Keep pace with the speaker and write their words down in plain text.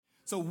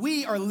So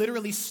we are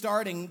literally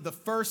starting the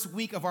first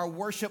week of our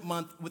worship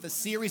month with a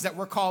series that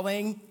we're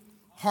calling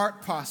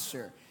Heart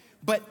Posture.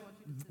 But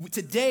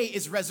today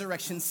is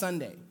Resurrection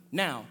Sunday.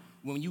 Now,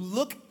 when you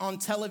look on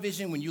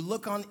television, when you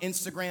look on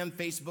Instagram,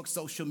 Facebook,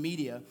 social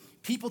media,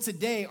 people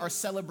today are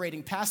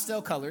celebrating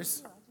pastel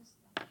colors,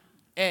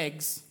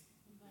 eggs,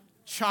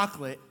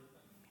 chocolate,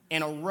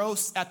 and a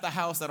roast at the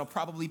house that'll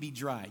probably be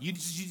dry.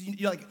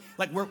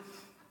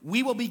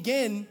 We will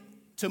begin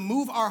to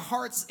move our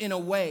hearts in a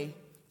way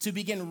to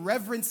begin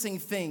reverencing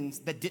things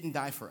that didn't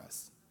die for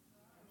us.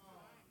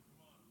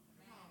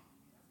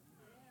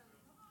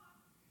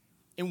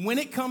 And when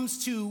it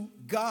comes to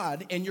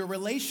God and your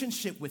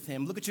relationship with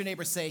him, look at your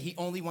neighbor, say, he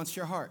only wants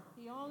your heart.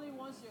 He only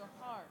wants your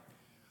heart.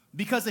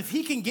 Because if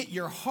he can get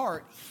your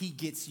heart, he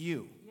gets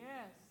you. Yes.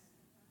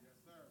 Yes,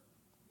 sir.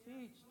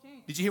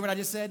 Teach. Did you hear what I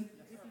just said?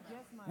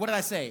 What did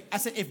I say? I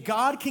said, if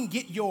God can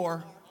get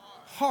your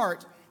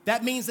heart,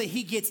 that means that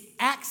he gets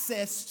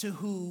access to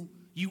who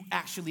you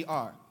actually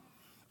are.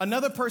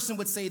 Another person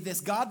would say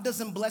this: God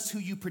doesn't bless who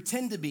you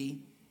pretend to be.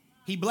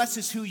 He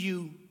blesses who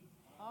you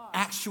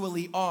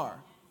actually are.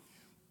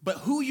 But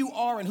who you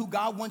are and who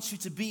God wants you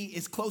to be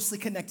is closely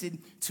connected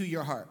to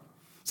your heart.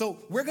 So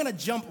we're going to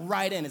jump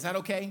right in. Is that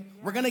okay?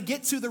 Yeah. We're going to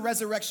get to the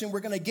resurrection. We're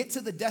going to get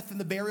to the death and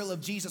the burial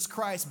of Jesus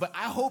Christ. But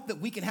I hope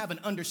that we can have an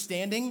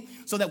understanding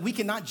so that we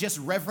can not just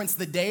reverence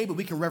the day, but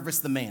we can reverence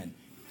the man.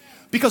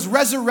 Because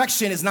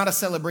resurrection is not a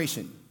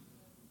celebration.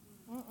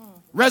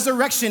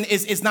 Resurrection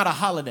is not a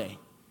holiday.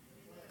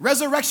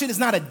 Resurrection is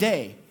not a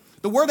day.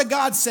 The Word of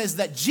God says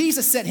that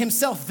Jesus said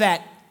himself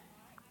that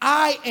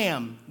I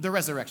am the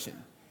resurrection.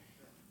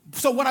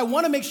 So what I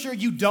want to make sure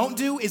you don't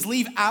do is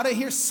leave out of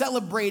here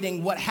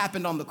celebrating what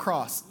happened on the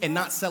cross and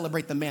not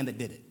celebrate the man that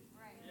did it.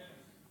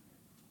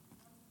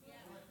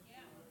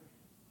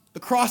 The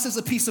cross is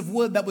a piece of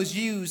wood that was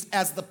used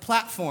as the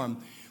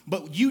platform,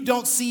 but you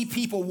don't see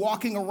people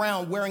walking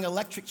around wearing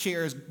electric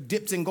chairs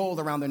dipped in gold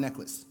around their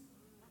necklace.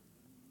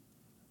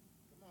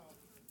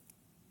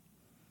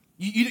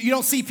 You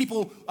don't see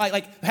people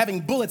like having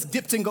bullets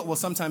dipped in gold. Well,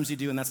 sometimes you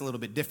do, and that's a little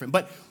bit different.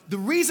 But the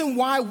reason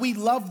why we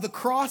love the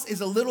cross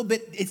is a little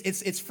bit,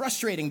 it's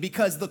frustrating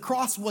because the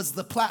cross was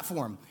the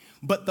platform.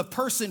 But the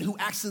person who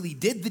actually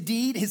did the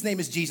deed, his name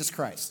is Jesus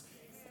Christ.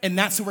 And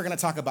that's who we're going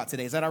to talk about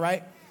today. Is that all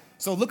right?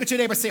 So look at your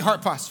neighbor, say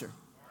heart posture.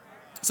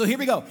 So here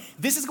we go.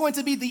 This is going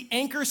to be the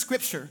anchor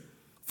scripture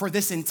for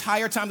this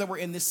entire time that we're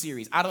in this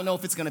series. I don't know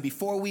if it's going to be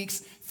 4 weeks,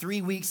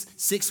 3 weeks,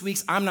 6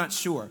 weeks. I'm not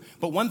sure.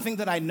 But one thing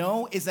that I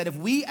know is that if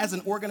we as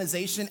an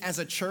organization, as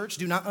a church,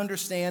 do not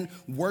understand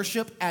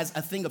worship as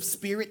a thing of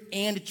spirit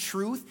and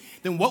truth,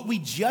 then what we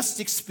just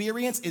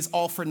experienced is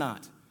all for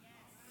naught.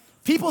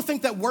 People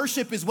think that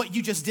worship is what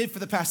you just did for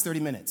the past 30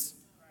 minutes.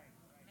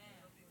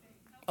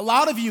 A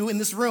lot of you in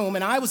this room,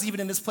 and I was even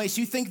in this place,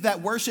 you think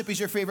that worship is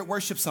your favorite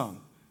worship song.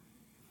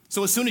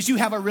 So as soon as you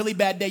have a really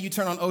bad day, you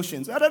turn on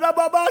Oceans.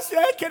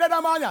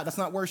 That's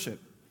not worship.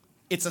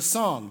 It's a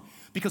song.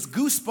 Because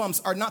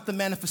goosebumps are not the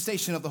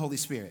manifestation of the Holy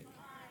Spirit.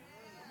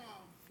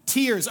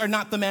 Tears are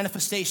not the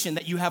manifestation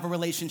that you have a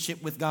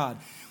relationship with God.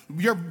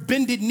 Your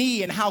bended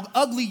knee and how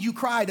ugly you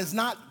cry does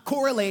not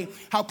correlate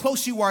how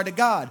close you are to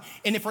God.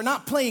 And if we're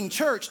not playing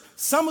church,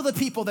 some of the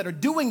people that are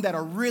doing that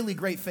are really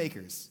great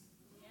fakers.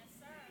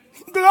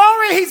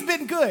 Glory, he's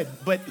been good.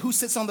 But who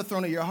sits on the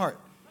throne of your heart?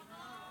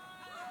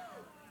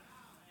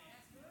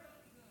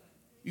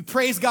 You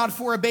praise God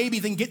for a baby,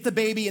 then get the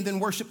baby and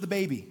then worship the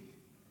baby.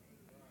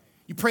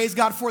 You praise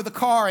God for the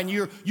car and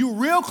you're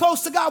real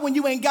close to God when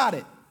you ain't got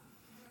it.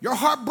 Your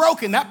heart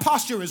broken, that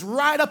posture is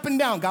right up and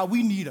down. God,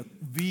 we need a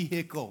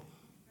vehicle.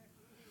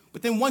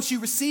 But then once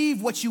you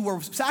receive what you were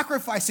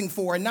sacrificing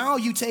for, and now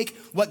you take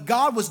what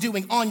God was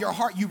doing on your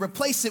heart, you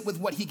replace it with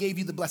what he gave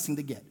you the blessing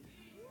to get.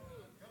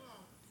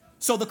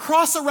 So the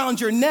cross around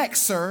your neck,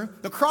 sir,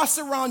 the cross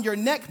around your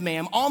neck,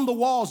 ma'am, on the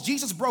walls,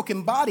 Jesus'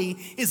 broken body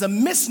is a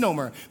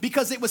misnomer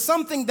because it was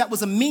something that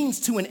was a means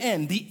to an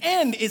end. The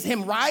end is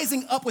him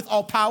rising up with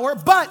all power,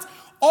 but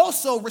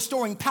also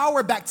restoring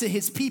power back to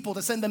his people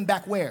to send them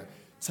back where?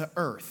 To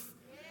earth.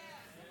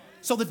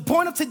 So the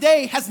point of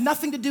today has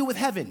nothing to do with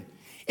heaven.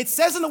 It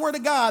says in the Word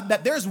of God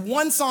that there's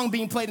one song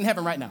being played in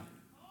heaven right now.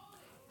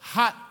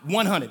 Hot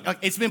 100.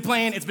 It's been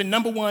playing. It's been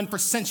number one for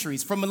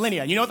centuries, for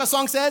millennia. You know what that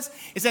song says?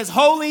 It says,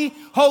 holy,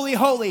 holy,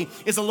 holy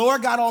is the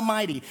Lord God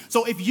Almighty.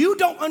 So if you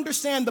don't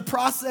understand the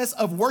process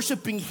of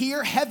worshiping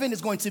here, heaven is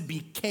going to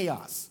be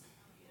chaos.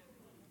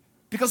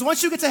 Because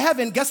once you get to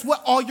heaven, guess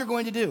what all you're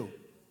going to do?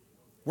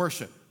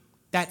 Worship.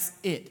 That's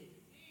it.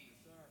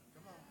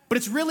 But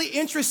it's really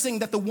interesting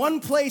that the one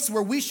place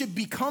where we should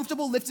be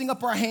comfortable lifting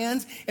up our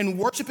hands and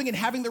worshiping and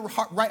having the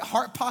right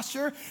heart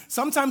posture,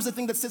 sometimes the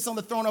thing that sits on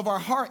the throne of our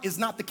heart is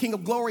not the King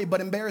of glory, but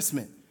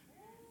embarrassment.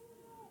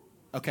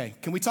 Okay,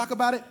 can we talk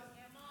about it?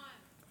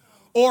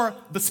 Or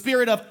the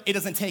spirit of, it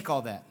doesn't take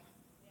all that.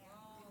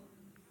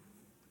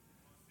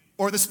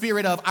 Or the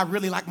spirit of, I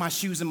really like my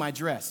shoes and my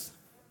dress.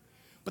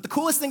 But the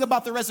coolest thing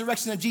about the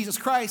resurrection of Jesus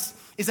Christ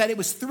is that it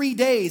was 3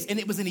 days and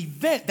it was an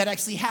event that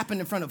actually happened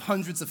in front of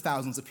hundreds of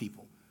thousands of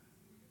people.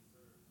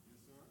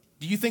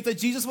 Do you think that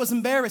Jesus was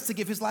embarrassed to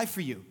give his life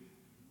for you?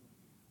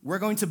 We're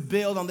going to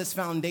build on this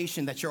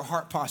foundation that your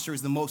heart posture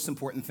is the most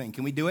important thing.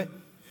 Can we do it?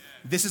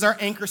 This is our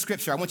anchor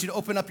scripture. I want you to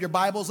open up your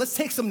Bibles. Let's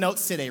take some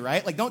notes today,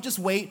 right? Like, don't just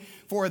wait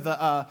for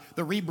the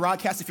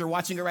rebroadcast. If you're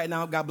watching it right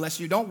now, God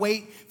bless you. Don't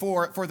wait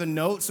for the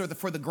notes or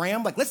for the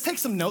gram. Like, let's take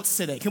some notes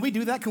today. Can we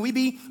do that? Can we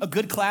be a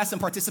good class and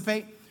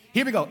participate?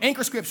 Here we go.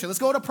 Anchor scripture. Let's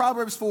go to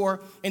Proverbs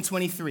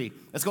 4:23.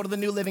 Let's go to the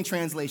New Living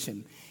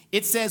Translation.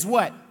 It says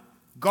what?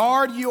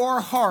 Guard your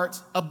heart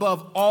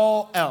above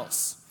all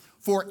else,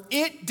 for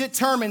it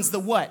determines the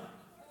what?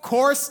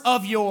 Course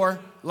of your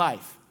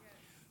life.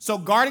 So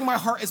guarding my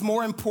heart is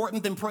more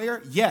important than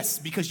prayer? Yes,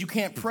 because you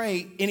can't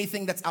pray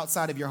anything that's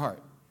outside of your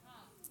heart.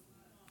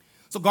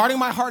 So guarding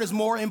my heart is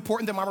more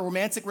important than my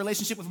romantic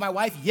relationship with my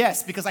wife?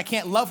 Yes, because I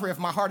can't love her if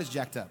my heart is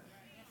jacked up.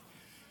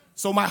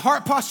 So my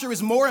heart posture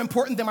is more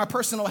important than my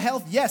personal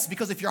health? Yes,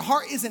 because if your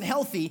heart isn't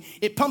healthy,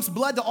 it pumps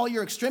blood to all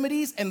your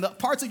extremities, and the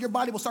parts of your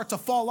body will start to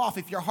fall off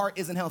if your heart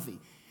isn't healthy.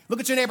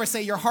 Look at your neighbor and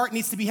say, your heart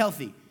needs to be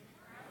healthy.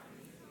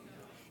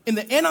 In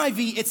the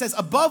NIV, it says,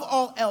 above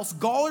all else,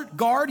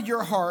 guard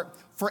your heart,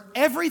 for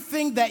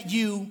everything that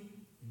you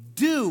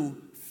do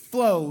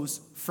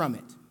flows from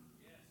it.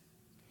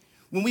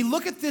 When we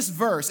look at this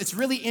verse, it's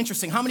really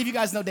interesting. How many of you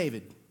guys know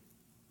David?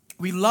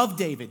 We love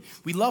David.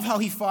 We love how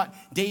he fought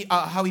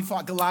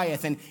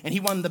Goliath and he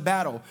won the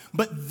battle.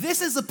 But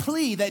this is a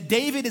plea that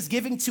David is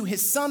giving to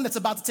his son that's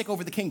about to take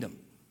over the kingdom.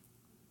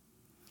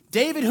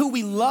 David, who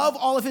we love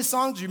all of his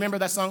songs. Do you remember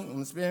that song?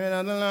 The Spirit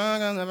of the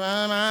Lord on the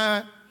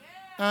mind.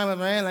 I'm a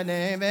man like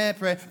David.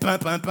 Pray. Bun,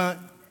 bun,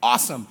 bun.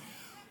 Awesome.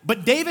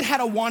 But David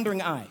had a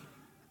wandering eye.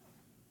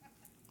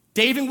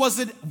 David was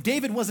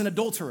an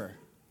adulterer.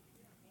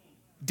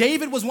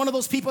 David was one of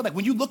those people that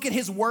when you look at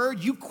his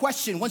word, you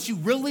question, once you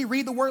really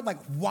read the word,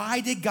 like, why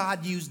did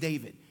God use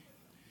David?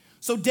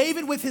 So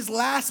David, with his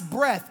last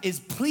breath, is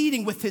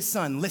pleading with his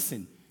son,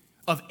 listen,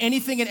 of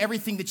anything and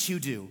everything that you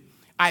do,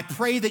 I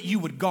pray that you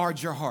would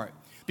guard your heart,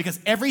 because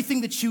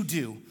everything that you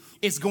do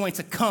is going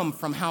to come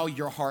from how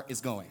your heart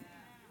is going.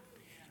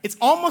 It's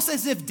almost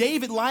as if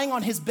David, lying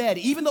on his bed,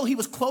 even though he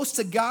was close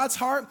to God's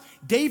heart,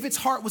 David's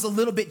heart was a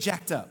little bit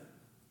jacked up.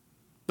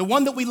 The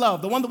one that we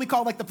love, the one that we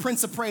call like the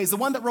Prince of Praise, the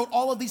one that wrote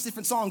all of these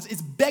different songs,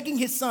 is begging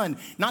his son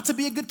not to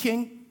be a good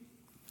king,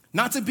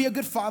 not to be a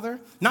good father,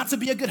 not to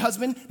be a good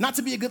husband, not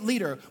to be a good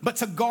leader, but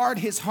to guard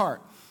his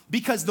heart.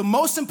 Because the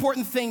most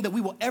important thing that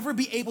we will ever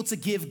be able to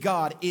give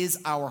God is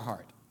our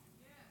heart.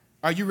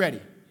 Are you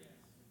ready?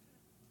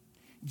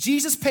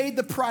 Jesus paid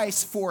the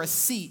price for a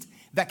seat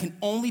that can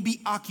only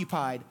be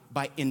occupied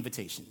by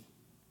invitation.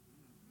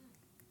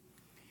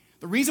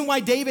 The reason why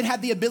David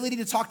had the ability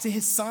to talk to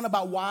his son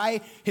about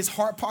why his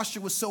heart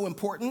posture was so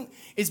important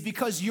is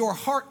because your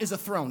heart is a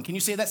throne. Can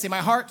you say that? Say, my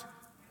heart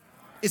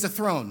is a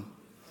throne.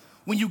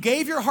 When you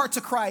gave your heart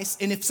to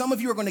Christ, and if some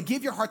of you are going to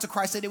give your heart to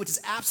Christ today, which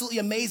is absolutely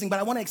amazing, but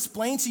I want to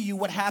explain to you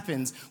what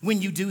happens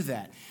when you do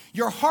that.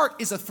 Your heart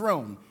is a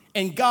throne,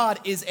 and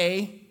God is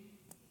a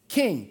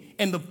king.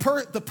 And the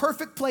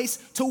perfect place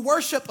to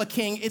worship a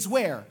king is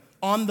where?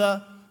 On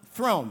the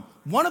throne.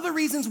 One of the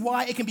reasons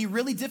why it can be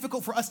really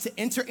difficult for us to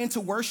enter into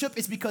worship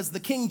is because the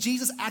King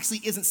Jesus actually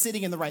isn't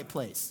sitting in the right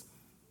place.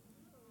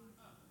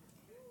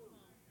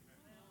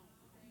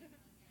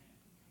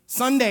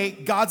 Sunday,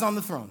 God's on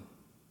the throne.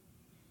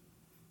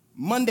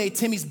 Monday,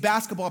 Timmy's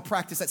basketball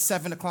practice at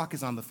 7 o'clock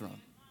is on the throne.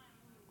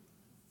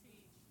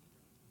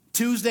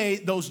 Tuesday,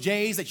 those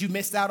J's that you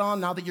missed out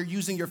on now that you're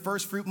using your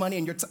first fruit money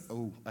and your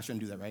oh, I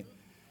shouldn't do that, right?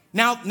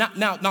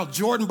 Now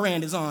Jordan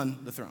Brand is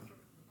on the throne.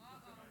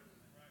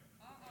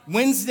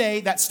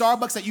 Wednesday, that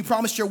Starbucks that you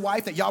promised your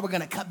wife that y'all were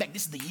going to cut back.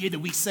 This is the year that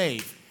we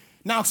save.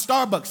 Now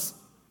Starbucks,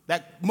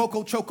 that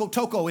Moco Choco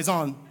Toco is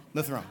on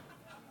the throne.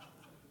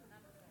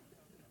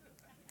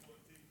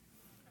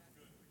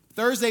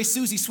 Thursday,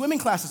 Susie's swimming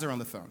classes are on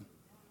the throne.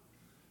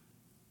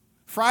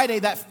 Friday,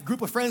 that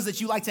group of friends that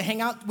you like to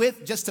hang out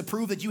with just to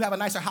prove that you have a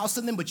nicer house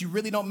than them, but you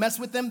really don't mess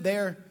with them,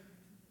 they're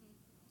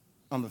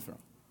on the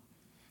throne.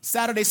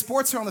 Saturday,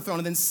 sports are on the throne.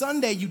 And then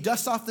Sunday, you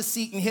dust off the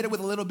seat and hit it with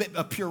a little bit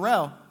of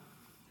Purell.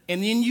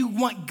 And then you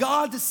want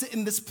God to sit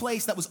in this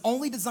place that was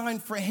only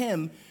designed for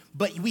him,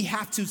 but we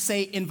have to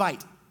say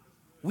invite.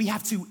 We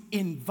have to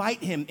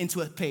invite him into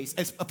a place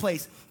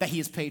that he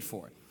has paid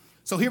for.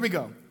 So here we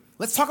go.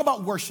 Let's talk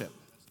about worship.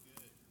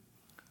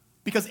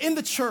 Because in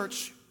the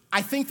church,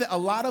 I think that a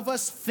lot of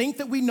us think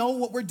that we know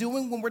what we're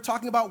doing when we're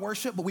talking about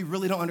worship, but we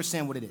really don't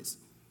understand what it is.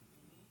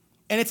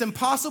 And it's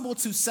impossible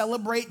to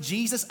celebrate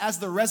Jesus as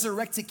the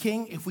resurrected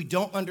king if we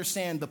don't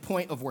understand the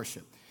point of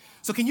worship.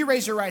 So can you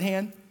raise your right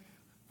hand?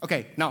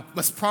 Okay, now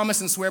let's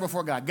promise and swear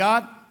before God.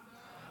 God,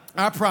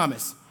 I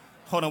promise.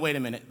 Hold on, wait a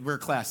minute. We're a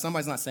class.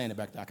 Somebody's not saying it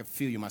back there. I can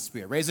feel you in my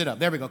spirit. Raise it up.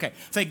 There we go. Okay.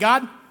 Say,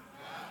 God,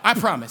 I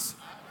promise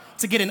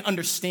to get an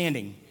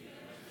understanding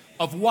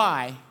of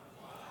why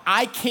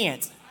I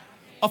can't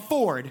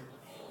afford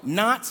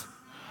not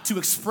to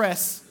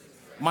express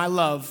my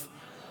love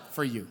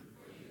for you.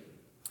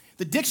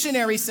 The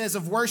dictionary says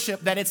of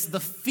worship that it's the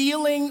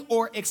feeling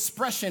or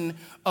expression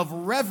of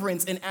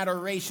reverence and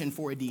adoration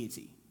for a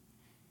deity.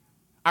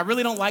 I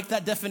really don't like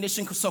that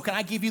definition, so can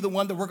I give you the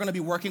one that we're going to be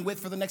working with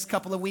for the next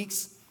couple of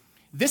weeks?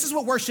 This is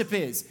what worship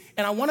is,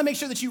 and I want to make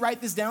sure that you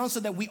write this down so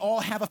that we all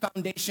have a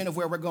foundation of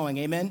where we're going,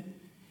 amen?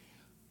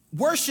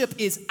 Worship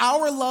is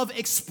our love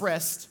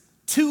expressed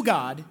to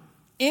God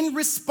in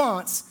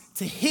response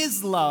to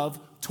his love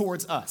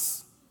towards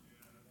us.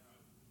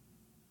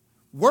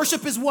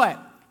 Worship is what?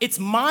 It's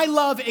my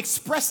love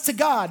expressed to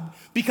God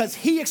because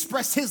he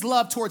expressed his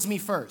love towards me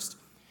first.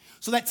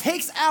 So that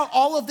takes out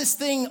all of this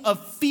thing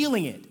of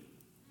feeling it.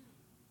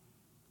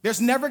 There's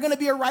never going to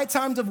be a right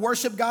time to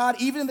worship God.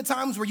 Even in the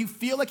times where you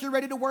feel like you're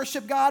ready to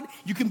worship God,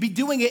 you can be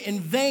doing it in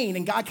vain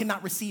and God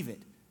cannot receive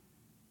it.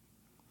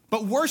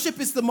 But worship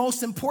is the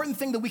most important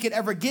thing that we could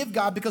ever give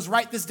God, because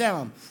write this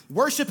down.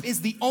 Worship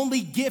is the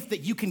only gift that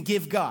you can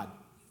give God.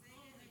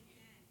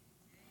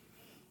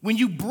 When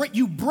you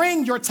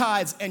bring your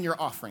tithes and your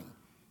offering,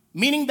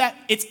 meaning that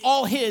it's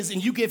all his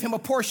and you give him a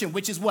portion,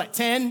 which is what?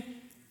 10%.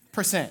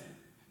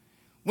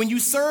 When you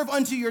serve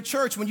unto your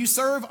church, when you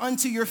serve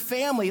unto your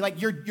family, like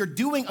you're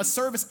doing a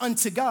service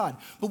unto God.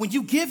 But when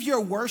you give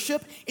your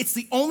worship, it's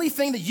the only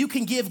thing that you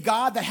can give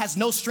God that has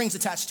no strings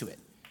attached to it.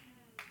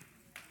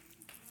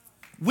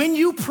 When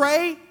you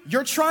pray,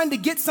 you're trying to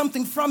get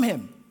something from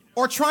him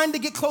or trying to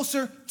get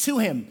closer to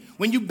him.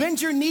 When you bend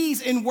your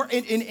knees in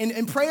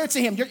prayer to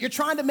him, you're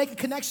trying to make a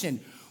connection.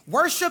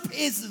 Worship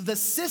is the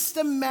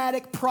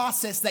systematic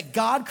process that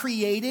God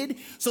created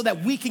so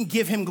that we can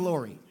give him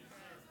glory.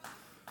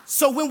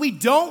 So when we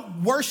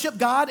don't worship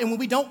God and when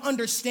we don't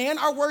understand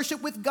our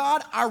worship with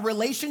God, our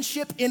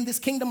relationship in this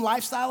kingdom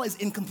lifestyle is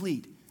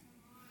incomplete.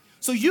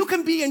 So you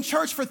can be in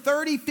church for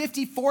 30,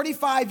 50,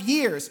 45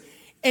 years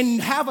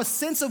and have a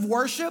sense of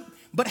worship,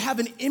 but have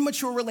an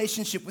immature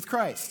relationship with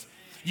Christ.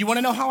 You want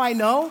to know how I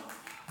know?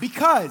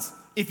 Because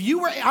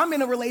I'm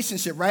in a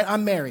relationship, right?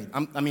 I'm married.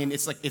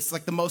 It's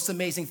like the most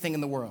amazing thing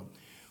in the world.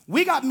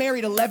 We got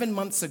married 11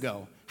 months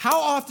ago. How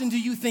often do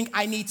you think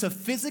I need to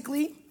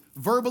physically,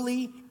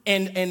 verbally,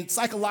 and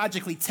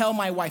psychologically tell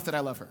my wife that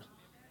I love her?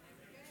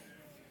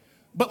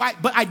 But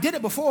I did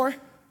it before.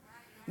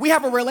 We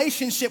have a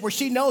relationship where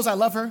she knows I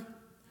love her.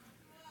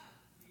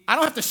 I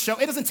don't have to show,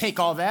 it doesn't take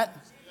all that.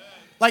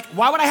 Like,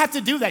 why would I have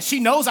to do that? She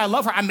knows I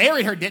love her. I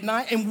married her, didn't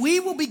I? And we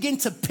will begin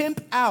to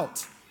pimp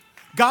out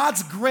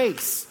God's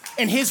grace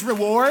and his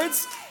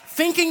rewards,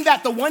 thinking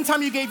that the one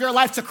time you gave your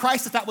life to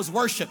Christ, that was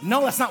worship.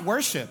 No, that's not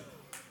worship.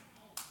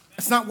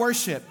 It's not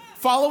worship.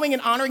 Following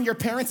and honoring your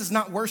parents is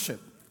not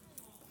worship.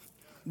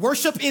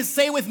 Worship is,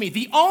 say with me,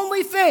 the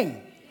only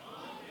thing.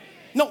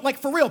 No, like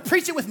for real,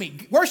 preach it with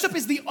me. Worship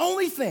is the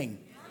only thing.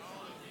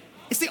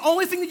 It's the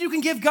only thing that you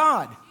can give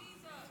God.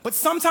 But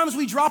sometimes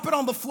we drop it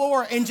on the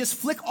floor and just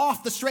flick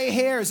off the stray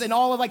hairs and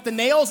all of like the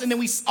nails, and then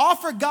we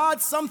offer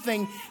God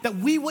something that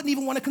we wouldn't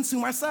even want to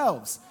consume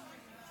ourselves.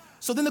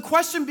 So then the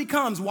question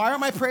becomes, why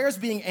aren't my prayers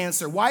being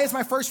answered? Why is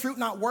my first fruit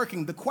not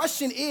working? The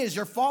question is,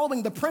 you're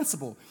following the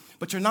principle,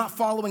 but you're not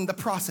following the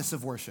process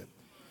of worship.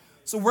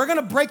 So we're going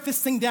to break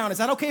this thing down. Is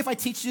that okay if I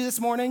teach you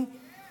this morning?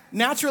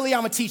 Naturally,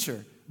 I'm a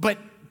teacher, but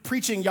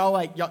preaching,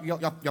 y'all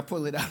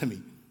pull it out of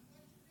me.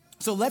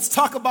 So let's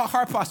talk about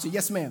heart posture.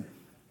 Yes, ma'am.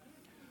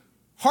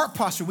 Heart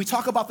posture, we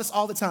talk about this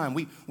all the time.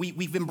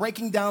 We've been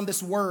breaking down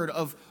this word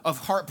of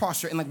heart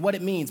posture and like what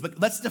it means, but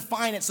let's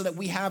define it so that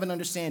we have an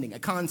understanding, a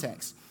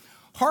context.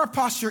 Heart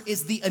posture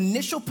is the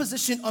initial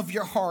position of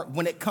your heart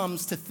when it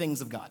comes to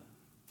things of God.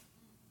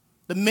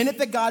 The minute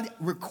that God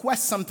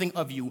requests something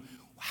of you,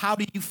 how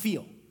do you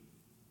feel?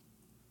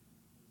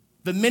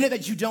 The minute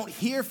that you don't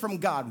hear from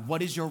God,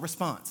 what is your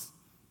response?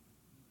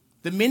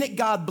 The minute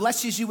God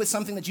blesses you with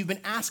something that you've been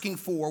asking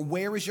for,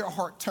 where is your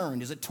heart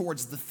turned? Is it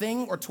towards the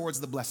thing or towards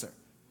the blesser?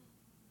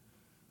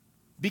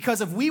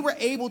 Because if we were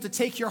able to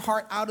take your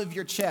heart out of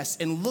your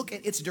chest and look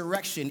at its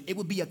direction, it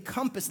would be a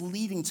compass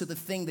leading to the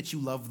thing that you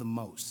love the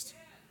most.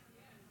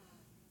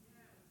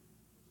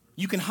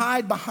 You can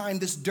hide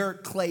behind this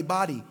dirt clay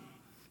body,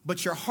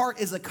 but your heart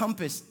is a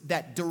compass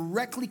that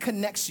directly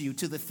connects you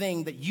to the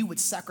thing that you would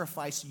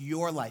sacrifice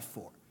your life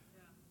for.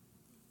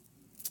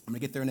 I'm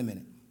going to get there in a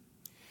minute.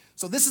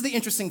 So this is the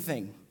interesting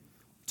thing.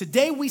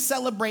 Today we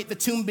celebrate the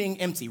tomb being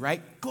empty,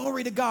 right?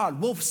 Glory to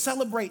God. We'll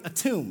celebrate a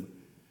tomb.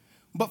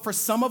 But for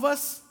some of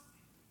us,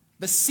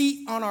 the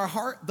seat on our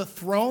heart, the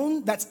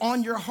throne that's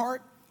on your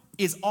heart,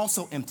 is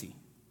also empty.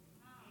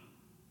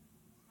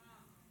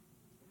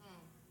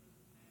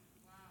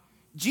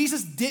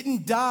 Jesus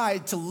didn't die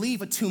to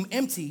leave a tomb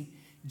empty.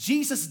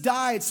 Jesus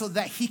died so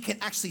that he can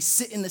actually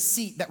sit in the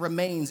seat that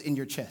remains in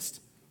your chest.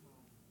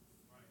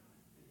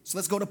 So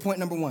let's go to point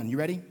number one. You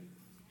ready?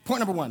 Point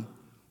number one.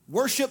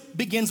 Worship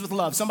begins with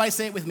love. Somebody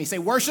say it with me. Say,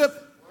 worship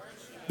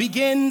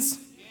begins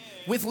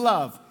with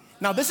love.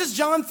 Now, this is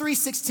John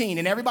 3:16,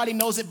 and everybody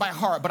knows it by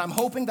heart, but I'm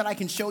hoping that I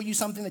can show you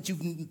something that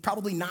you've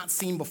probably not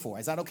seen before.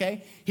 Is that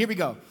okay? Here we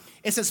go.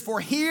 It says, for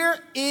here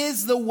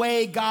is the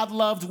way God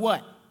loved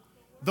what?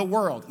 The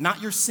world,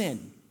 not your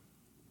sin.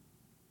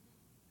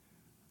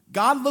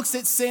 God looks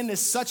at sin as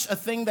such a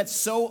thing that's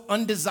so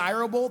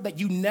undesirable that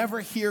you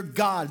never hear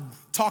God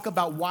talk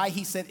about why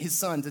he sent his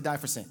son to die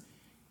for sin.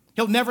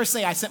 He'll never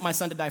say, I sent my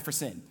son to die for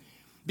sin.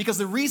 Because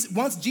the reason,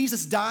 once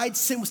Jesus died,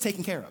 sin was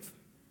taken care of.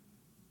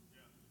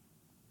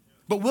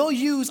 But we'll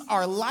use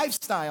our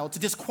lifestyle to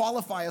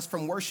disqualify us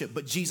from worship,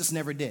 but Jesus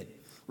never did.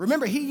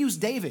 Remember, he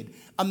used David,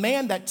 a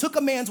man that took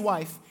a man's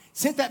wife,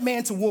 sent that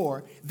man to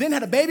war, then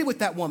had a baby with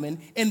that woman,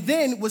 and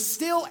then was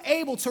still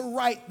able to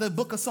write the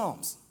book of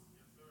Psalms.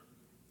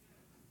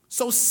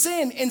 So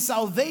sin and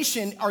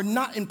salvation are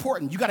not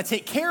important. You got to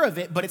take care of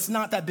it, but it's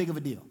not that big of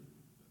a deal.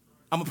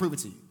 I'm going to prove it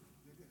to you.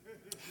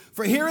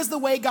 For here is the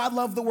way God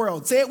loved the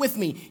world. Say it with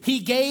me. He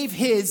gave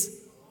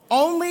his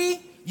only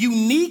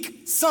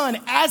unique son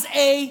as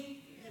a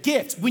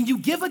gift. When you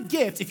give a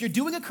gift, if you're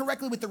doing it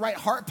correctly with the right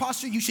heart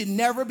posture, you should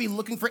never be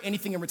looking for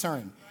anything in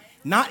return.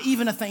 Not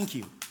even a thank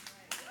you.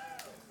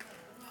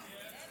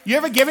 You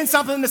ever given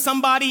something to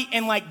somebody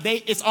and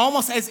it's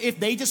almost as if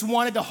they just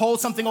wanted to hold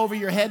something over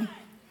your head?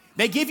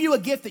 They give you a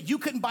gift that you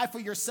couldn't buy for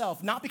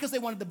yourself, not because they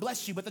wanted to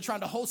bless you, but they're trying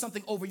to hold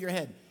something over your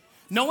head,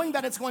 knowing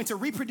that it's going to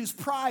reproduce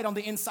pride on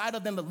the inside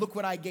of them, but look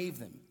what I gave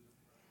them.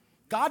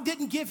 God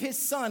didn't give his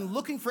son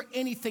looking for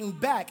anything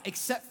back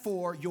except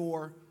for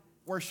your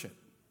worship.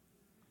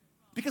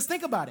 Because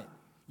think about it.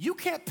 You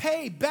can't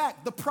pay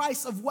back the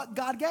price of what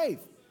God gave.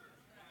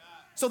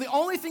 So the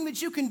only thing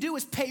that you can do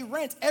is pay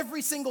rent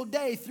every single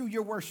day through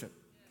your worship.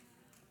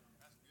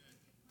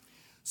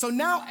 So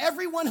now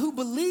everyone who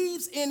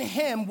believes in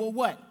him will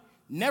what?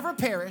 Never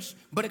perish,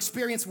 but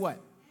experience what?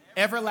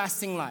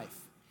 Everlasting life.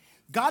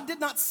 God did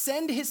not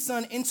send his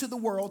son into the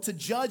world to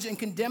judge and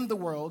condemn the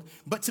world,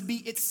 but to be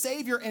its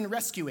savior and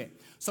rescue it.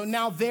 So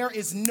now there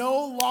is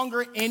no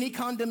longer any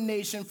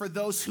condemnation for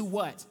those who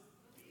what?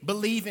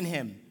 Believe in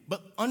him.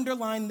 But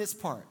underline this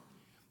part.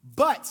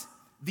 But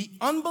the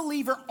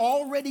unbeliever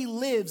already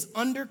lives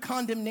under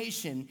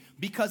condemnation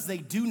because they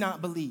do not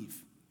believe.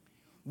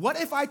 What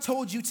if I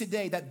told you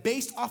today that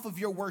based off of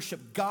your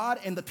worship, God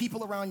and the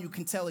people around you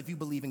can tell if you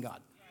believe in God?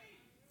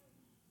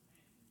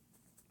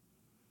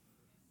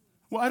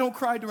 Well, I don't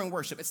cry during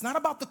worship. It's not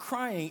about the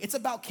crying. It's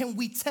about, can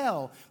we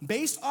tell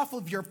based off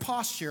of your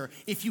posture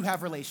if you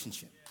have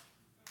relationship?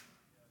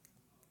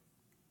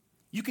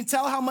 You can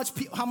tell how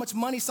much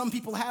money some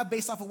people have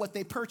based off of what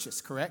they purchase,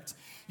 correct?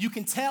 You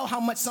can tell how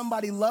much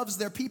somebody loves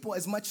their people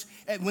as much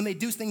when they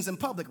do things in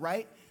public,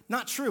 right?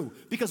 Not true,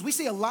 because we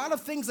see a lot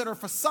of things that are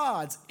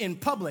facades in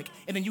public,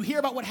 and then you hear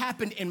about what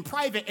happened in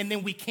private, and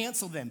then we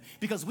cancel them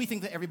because we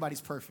think that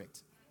everybody's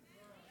perfect.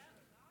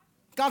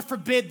 God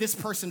forbid this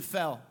person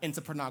fell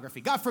into pornography.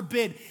 God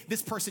forbid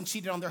this person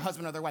cheated on their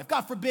husband or their wife.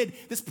 God forbid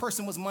this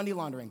person was money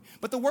laundering.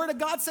 But the word of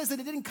God says that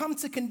it didn't come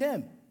to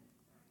condemn.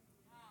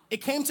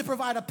 It came to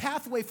provide a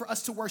pathway for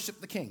us to worship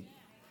the King.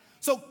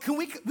 So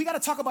we got to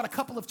talk about a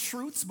couple of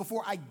truths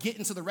before I get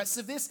into the rest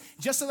of this,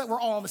 just so that we're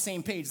all on the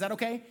same page. Is that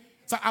okay?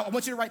 So I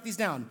want you to write these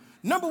down.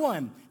 Number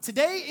one,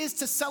 today is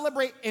to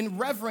celebrate and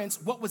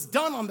reverence what was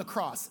done on the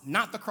cross,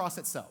 not the cross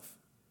itself.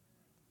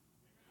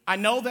 I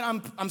know that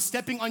I'm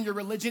stepping on your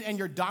religion and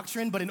your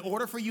doctrine, but in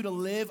order for you to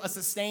live a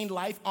sustained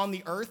life on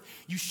the earth,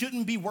 you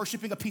shouldn't be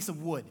worshiping a piece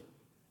of wood.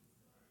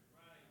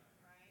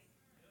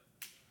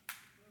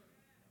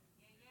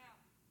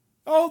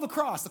 Oh, the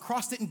cross. The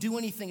cross didn't do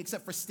anything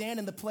except for stand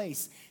in the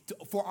place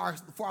for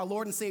our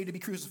Lord and Savior to be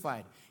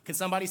crucified. Can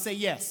somebody say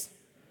yes?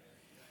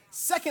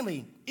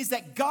 Secondly, is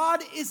that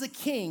God is a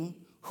king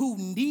who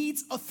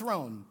needs a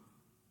throne.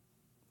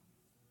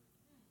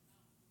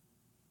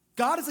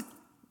 God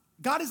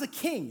is a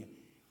king.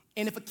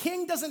 And if a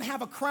king doesn't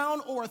have a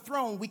crown or a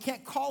throne, we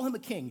can't call him a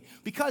king,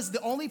 because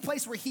the only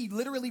place where he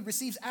literally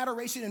receives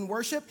adoration and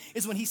worship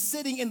is when he's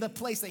sitting in the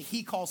place that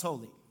he calls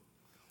holy.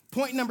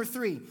 Point number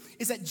 3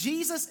 is that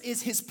Jesus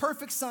is his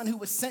perfect son who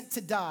was sent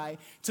to die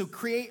to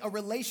create a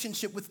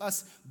relationship with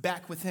us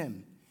back with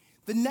him.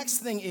 The next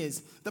thing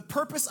is the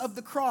purpose of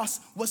the cross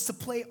was to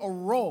play a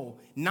role,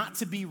 not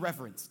to be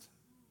reverenced.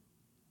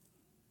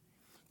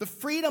 The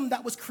freedom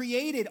that was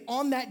created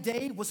on that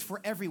day was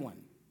for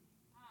everyone.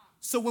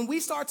 So when we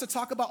start to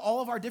talk about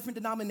all of our different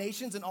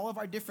denominations and all of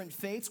our different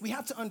faiths, we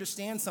have to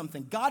understand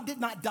something. God did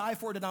not die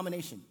for a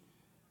denomination.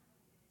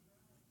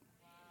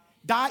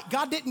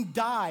 God didn't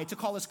die to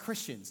call us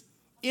Christians.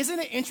 Isn't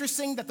it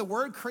interesting that the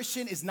word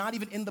Christian is not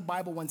even in the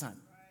Bible one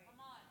time?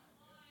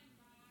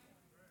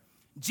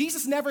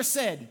 Jesus never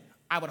said,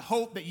 I would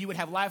hope that you would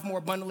have life more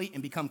abundantly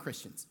and become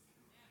Christians.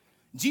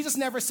 Jesus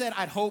never said,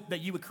 I'd hope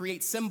that you would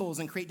create symbols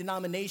and create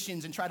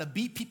denominations and try to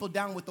beat people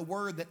down with the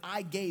word that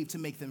I gave to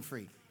make them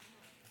free.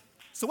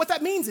 So what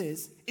that means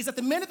is that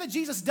the minute that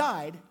Jesus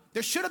died,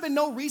 there should have been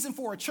no reason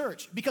for a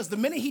church, because the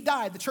minute he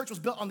died, the church was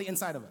built on the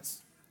inside of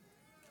us.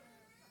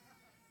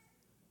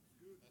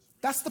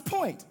 That's the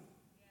point.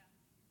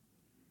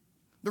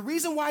 The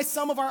reason why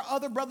some of our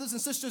other brothers and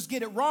sisters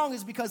get it wrong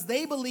is because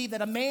they believe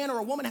that a man or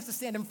a woman has to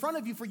stand in front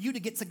of you for you to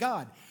get to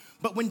God.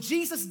 But when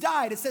Jesus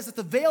died, it says that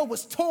the veil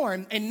was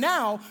torn, and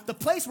now the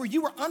place where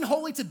you were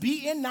unholy to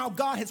be in, now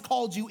God has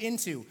called you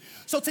into.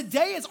 So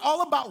today is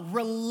all about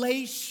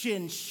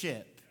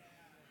relationship.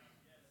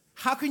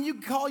 How can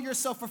you call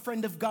yourself a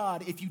friend of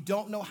God if you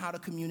don't know how to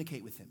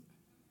communicate with him?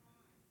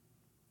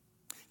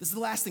 This is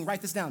the last thing.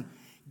 Write this down.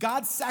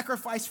 God's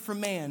sacrifice for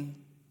man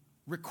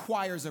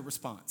requires a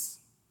response,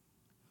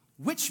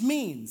 which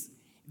means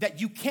that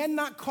you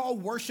cannot call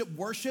worship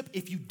worship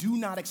if you do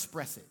not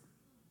express it.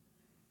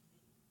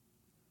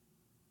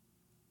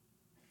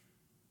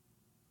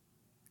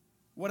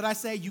 What did I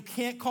say? You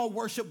can't call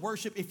worship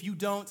worship if you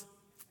don't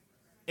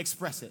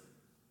express it.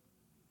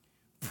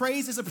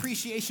 Praise is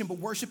appreciation, but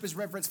worship is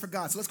reverence for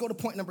God. So let's go to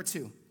point number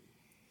 2.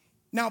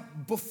 Now,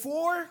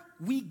 before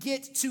we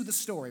get to the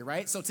story,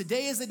 right? So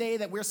today is the day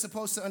that we're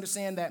supposed to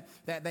understand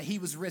that he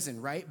was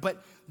risen, right?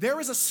 But there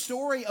is a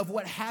story of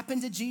what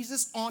happened to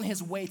Jesus on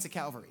his way to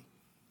Calvary.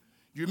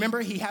 You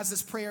remember he has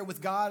this prayer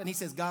with God, and he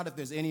says, God, if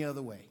there's any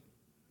other way.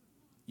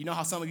 You know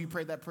how some of you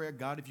prayed that prayer?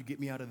 God, if you get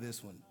me out of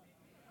this one.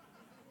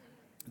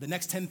 The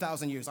next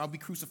 10,000 years, I'll be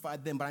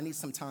crucified then, but I need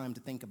some time to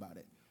think about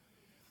it.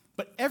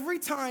 But every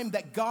time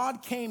that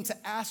God came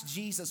to ask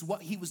Jesus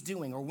what he was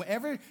doing, or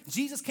whenever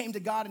Jesus came to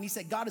God and he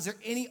said, God, is there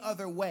any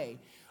other way?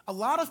 A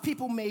lot of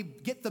people may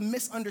get the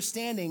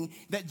misunderstanding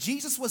that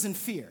Jesus was in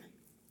fear.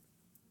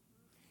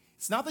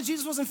 It's not that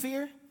Jesus was in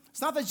fear.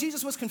 It's not that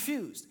Jesus was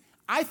confused.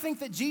 I think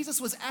that Jesus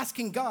was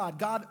asking God,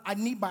 God, I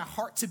need my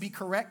heart to be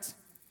correct.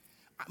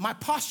 My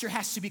posture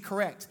has to be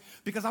correct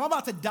because I'm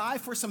about to die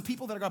for some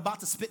people that are about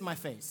to spit in my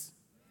face.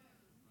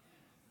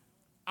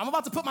 I'm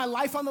about to put my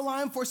life on the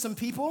line for some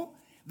people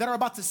that are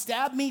about to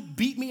stab me,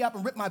 beat me up,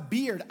 and rip my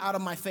beard out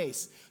of my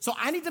face. So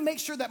I need to make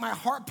sure that my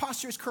heart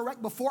posture is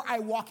correct before I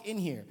walk in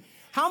here.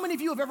 How many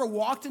of you have ever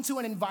walked into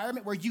an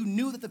environment where you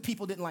knew that the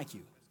people didn't like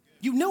you?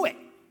 You knew it.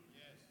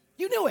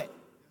 You knew it.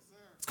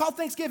 It's called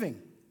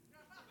Thanksgiving.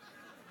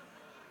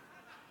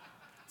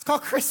 It's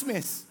called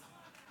Christmas.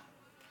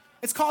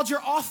 It's called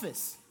your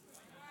office.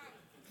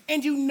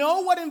 And you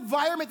know what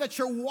environment that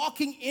you're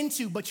walking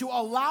into, but you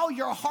allow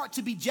your heart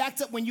to be jacked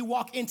up when you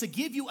walk in to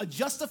give you a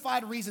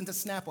justified reason to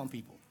snap on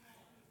people.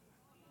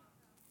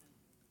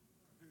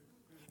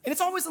 And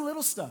it's always the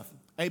little stuff.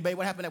 Hey, babe,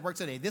 what happened at work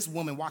today? This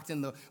woman walked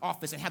in the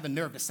office and had the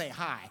nerve to say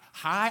hi.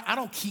 Hi? I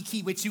don't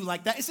kiki with you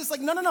like that. It's just like,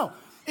 no.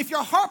 If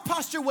your heart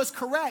posture was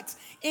correct,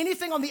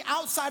 anything on the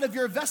outside of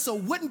your vessel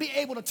wouldn't be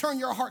able to turn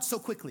your heart so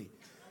quickly.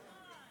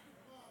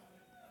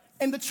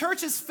 And the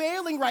church is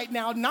failing right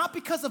now, not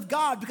because of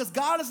God, because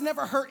God has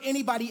never hurt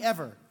anybody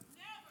ever.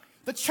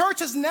 The church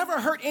has never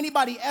hurt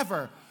anybody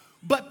ever.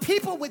 But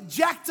people with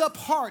jacked up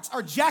hearts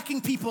are jacking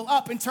people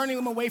up and turning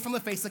them away from the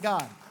face of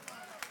God.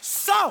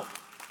 So,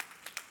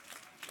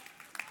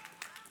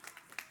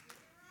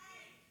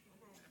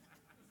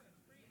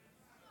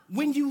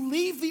 when you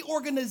leave the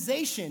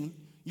organization,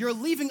 you're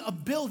leaving a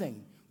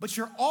building. But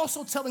you're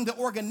also telling the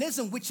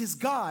organism, which is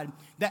God,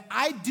 that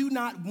I do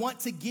not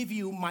want to give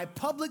you my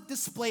public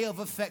display of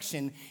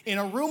affection in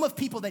a room of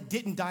people that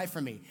didn't die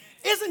for me.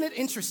 Isn't it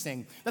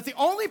interesting that the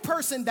only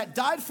person that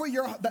died for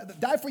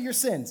your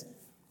sins,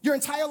 your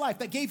entire life,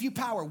 that gave you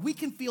power, we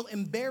can feel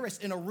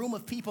embarrassed in a room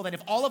of people that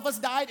if all of us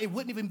died, it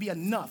wouldn't even be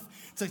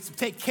enough to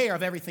take care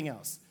of everything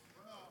else.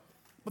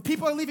 But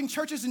people are leaving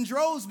churches in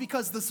droves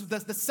because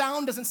the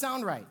sound doesn't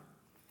sound right.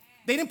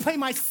 They didn't play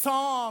my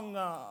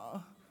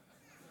song.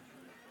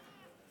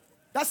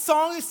 That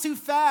song is too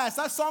fast.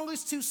 That song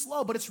is too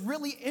slow. But it's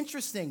really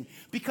interesting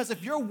because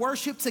if your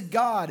worship to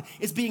God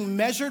is being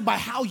measured by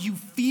how you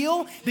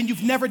feel, then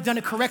you've never done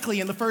it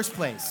correctly in the first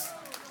place.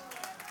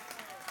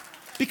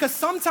 Because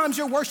sometimes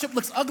your worship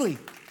looks ugly.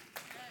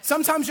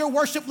 Sometimes your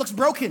worship looks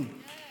broken.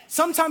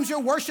 Sometimes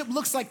your worship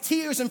looks like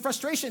tears and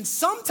frustration.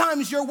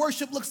 Sometimes your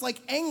worship looks like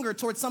anger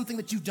towards something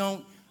that you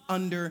don't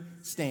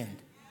understand.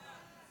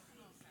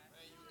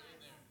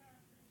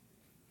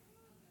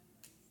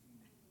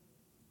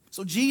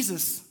 So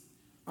Jesus,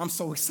 I'm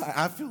so excited.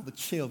 I feel the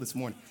chill this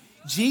morning.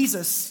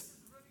 Jesus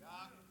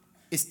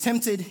is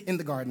tempted in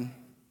the garden,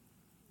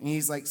 and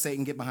he's like,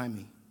 Satan, get behind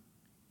me.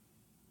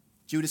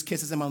 Judas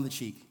kisses him on the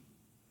cheek.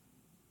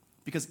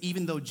 Because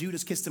even though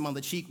Judas kissed him on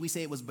the cheek, we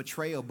say it was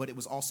betrayal, but it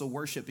was also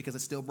worship because it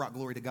still brought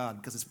glory to God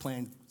because his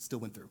plan still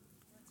went through.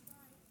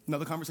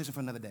 Another conversation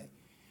for another day.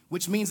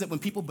 Which means that when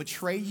people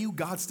betray you,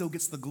 God still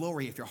gets the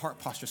glory if your heart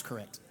posture is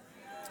correct.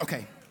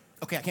 Okay,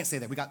 I can't say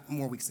that. We got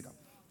more weeks to go.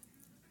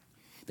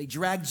 They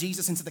dragged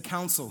Jesus into the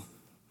council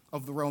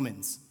of the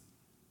Romans.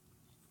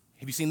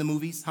 Have you seen the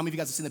movies? How many of you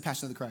guys have seen The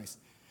Passion of the Christ?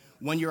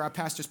 One year our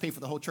pastors paid for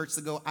the whole church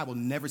to go. I will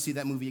never see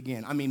that movie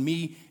again. I mean,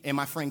 me and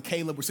my friend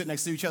Caleb were sitting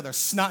next to each other,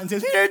 snotting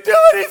tears. He didn't do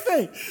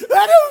anything.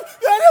 Let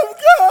him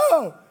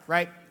go.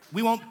 Right?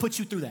 We won't put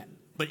you through that.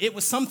 But it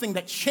was something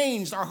that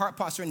changed our heart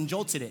posture and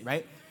jolted it,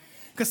 right?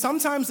 Because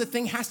sometimes the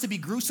thing has to be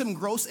gruesome,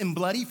 gross, and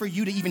bloody for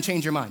you to even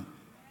change your mind.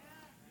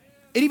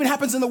 It even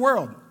happens in the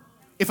world.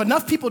 If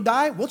enough people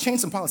die, we'll change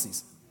some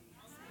policies.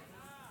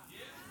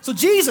 So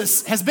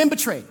Jesus has been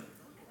betrayed.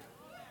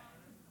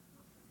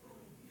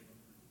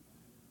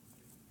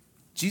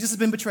 Jesus has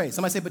been betrayed.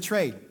 Somebody say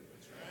betrayed.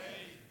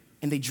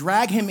 And they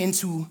drag him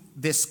into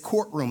this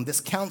courtroom,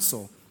 this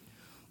council,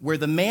 where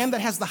the man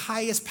that has the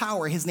highest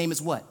power, his name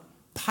is what?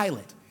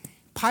 Pilate.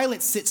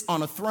 Pilate sits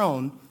on a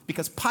throne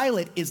because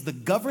Pilate is the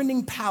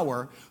governing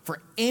power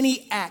for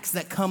any acts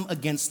that come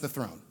against the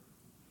throne.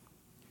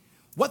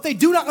 What they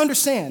do not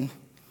understand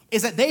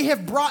is that they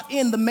have brought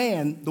in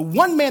the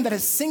one man that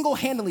has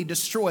single-handedly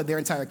destroyed their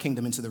entire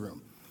kingdom into the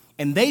room.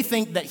 And they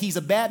think that he's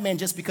a bad man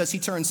just because he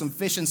turned some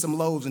fish and some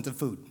loaves into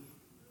food.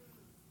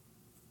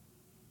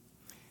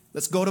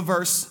 Let's go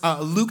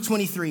to Luke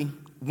 23,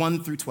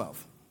 1 through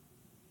 12.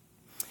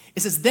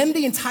 It says, then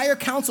the entire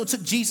council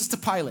took Jesus to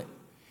Pilate,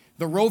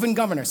 the Roman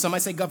governor. Some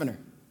might say governor.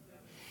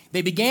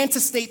 They began to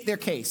state their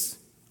case.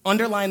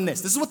 Underline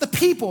this. This is what the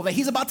people that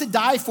he's about to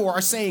die for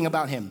are saying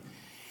about him.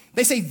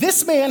 They say,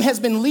 this man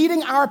has been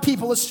leading our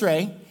people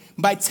astray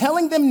by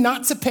telling them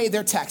not to pay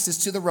their taxes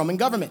to the Roman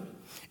government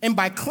and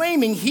by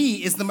claiming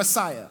he is the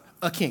Messiah,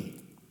 a king.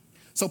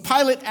 So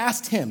Pilate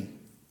asks him.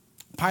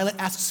 Pilate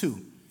asks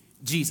who?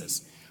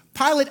 Jesus.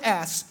 Pilate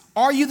asks,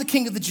 are you the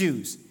king of the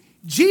Jews?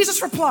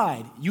 Jesus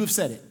replied, you have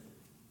said it.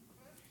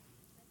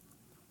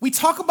 We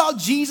talk about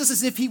Jesus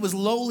as if he was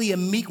lowly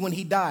and meek when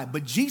he died,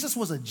 but Jesus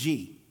was a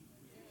G.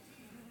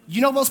 You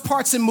know those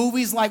parts in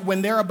movies like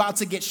when they're about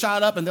to get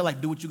shot up and they're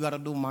like, do what you gotta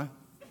do, man.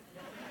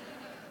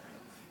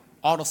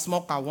 All the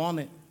smoke, I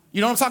want it.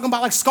 You know what I'm talking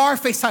about? Like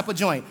Scarface type of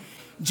joint.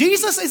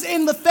 Jesus is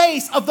in the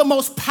face of the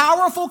most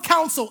powerful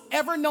council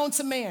ever known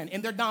to man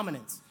in their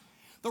dominance.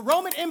 The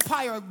Roman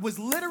Empire was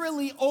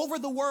literally over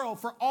the world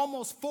for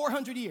almost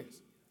 400 years.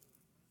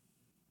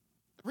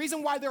 The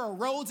reason why there are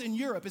roads in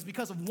Europe is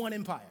because of one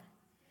empire.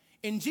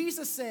 And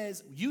Jesus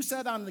says, you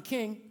said I'm the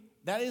king,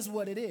 that is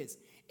what it is.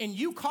 And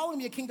you calling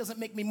me a king doesn't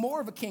make me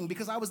more of a king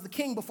because I was the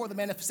king before the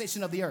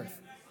manifestation of the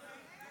earth.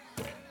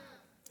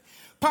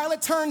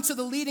 Pilate turned to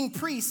the leading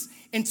priests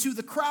and to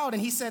the crowd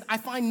and he said, I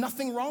find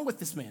nothing wrong with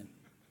this man.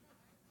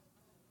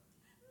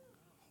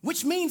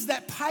 Which means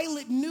that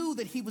Pilate knew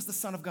that he was the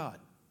Son of God.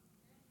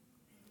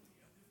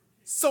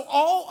 So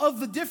all of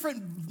the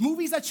different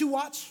movies that you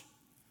watch,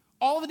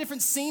 all the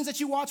different scenes that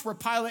you watch where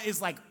Pilate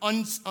is like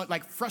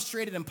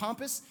frustrated and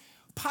pompous,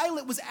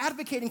 Pilate was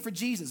advocating for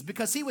Jesus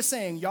because he was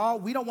saying, y'all,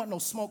 we don't want no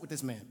smoke with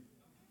this man.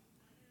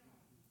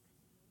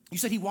 You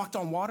said he walked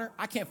on water?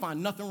 I can't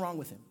find nothing wrong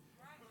with him.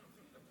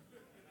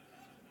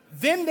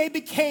 Then they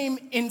became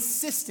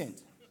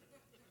insistent.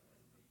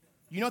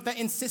 You know what that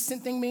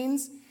insistent thing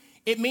means?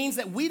 It means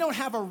that we don't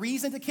have a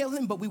reason to kill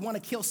him, but we want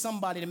to kill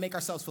somebody to make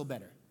ourselves feel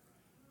better.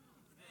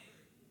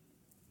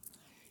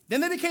 Then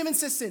they became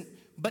insistent,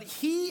 but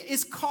he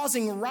is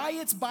causing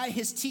riots by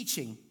his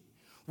teaching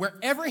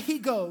wherever he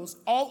goes,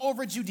 all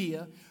over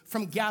Judea,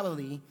 from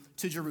Galilee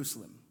to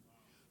Jerusalem.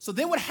 So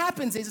then what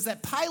happens is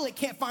that Pilate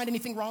can't find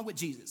anything wrong with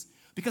Jesus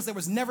because there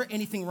was never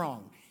anything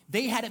wrong.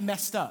 They had it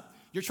messed up.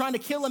 You're trying to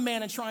kill a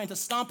man and trying to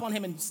stomp on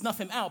him and snuff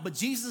him out, but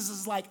Jesus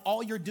is like,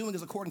 all you're doing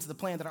is according to the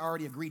plan that I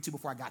already agreed to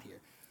before I got here.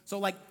 So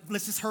like,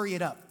 let's just hurry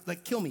it up.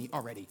 Like, kill me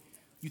already.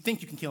 You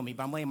think you can kill me,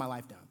 but I'm laying my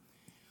life down.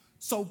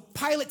 So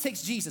Pilate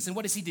takes Jesus, and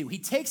what does he do? He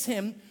takes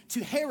him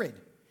to Herod.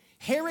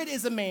 Herod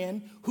is a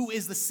man who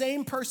is the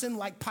same person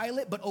like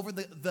Pilate, but over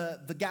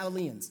the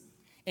Galileans.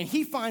 And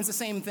he finds the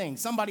same thing.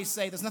 Somebody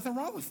say, there's nothing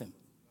wrong with him.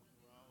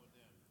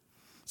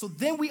 So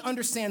then we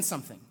understand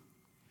something.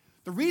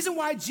 The reason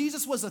why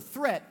Jesus was a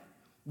threat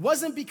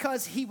wasn't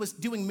because he was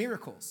doing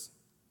miracles.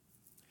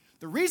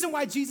 The reason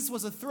why Jesus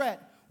was a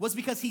threat was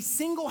because he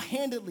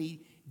single-handedly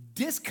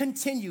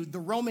discontinued the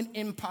Roman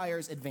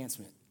Empire's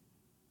advancement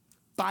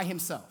by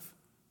himself.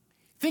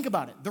 Think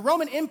about it. The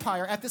Roman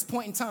Empire at this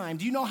point in time,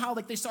 do you know how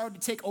they started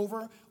to take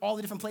over all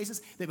the different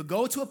places? They would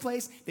go to a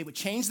place, they would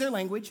change their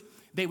language,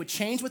 they would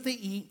change what they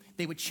eat,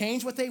 they would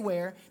change what they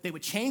wear, they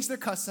would change their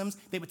customs,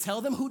 they would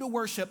tell them who to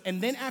worship,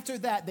 and then after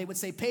that, they would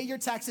say, pay your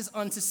taxes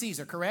unto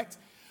Caesar, correct?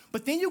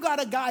 But then you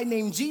got a guy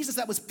named Jesus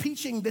that was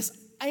preaching this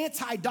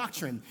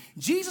anti-doctrine.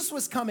 Jesus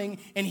was coming,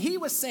 and he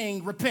was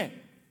saying, repent.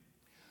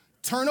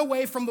 Turn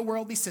away from the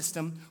worldly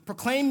system,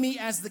 proclaim me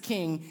as the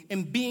king,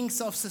 and being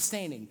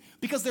self-sustaining.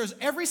 Because there's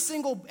every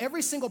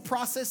single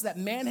process that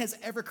man has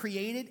ever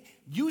created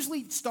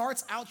usually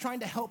starts out trying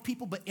to help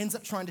people, but ends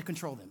up trying to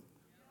control them.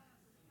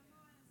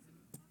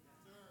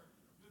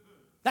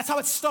 That's how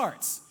it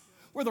starts.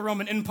 We're the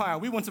Roman Empire.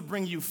 We want to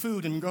bring you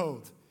food and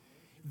gold.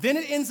 Then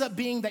it ends up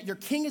being that your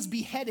king is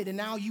beheaded, and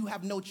now you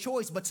have no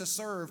choice but to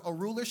serve a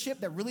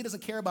rulership that really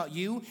doesn't care about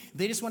you.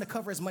 They just want to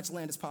cover as much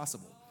land as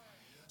possible.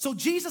 So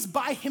Jesus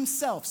by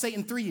himself, say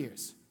in 3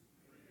 years,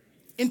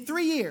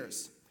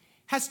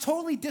 has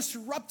totally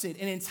disrupted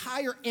an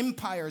entire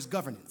empire's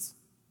governance.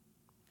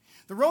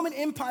 The Roman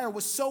Empire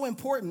was so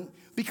important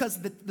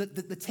because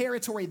the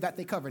territory that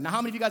they covered. Now,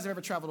 how many of you guys have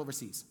ever traveled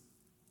overseas?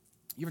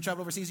 You ever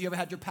traveled overseas? You ever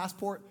had your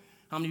passport?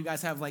 How many of you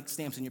guys have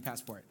stamps in your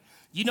passport?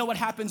 You know what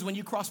happens when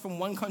you cross from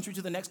one country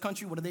to the next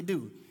country? What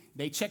do?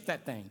 They check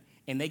that thing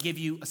and they give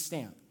you a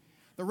stamp.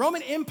 The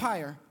Roman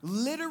Empire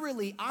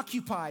literally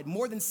occupied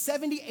more than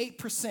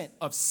 78%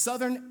 of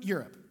Southern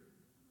Europe,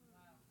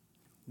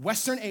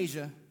 Western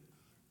Asia,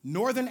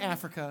 Northern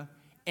Africa,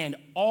 and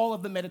all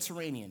of the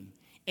Mediterranean.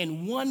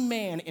 And one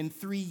man in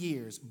 3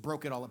 years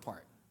broke it all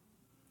apart.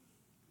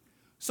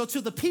 So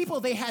to the people,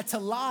 they had to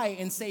lie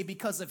and say,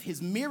 because of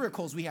his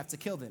miracles, we have to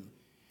kill them.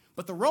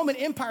 But the Roman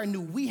Empire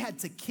knew we have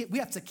to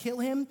kill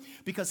him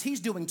because he's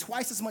doing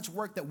twice as much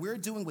work that we're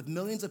doing with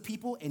millions of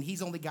people, and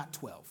he's only got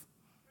 12.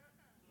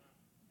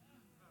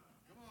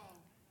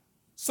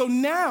 So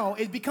now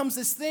it becomes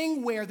this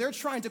thing where they're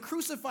trying to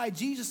crucify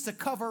Jesus to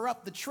cover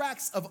up the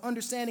tracks of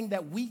understanding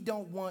that we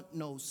don't want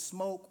no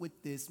smoke with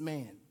this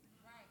man.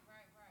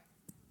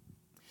 Right.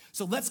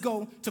 So let's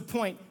go to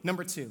point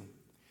number 2.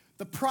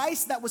 The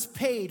price that was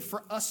paid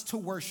for us to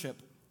worship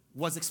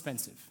was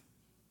expensive.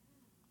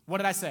 What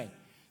did I say?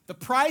 The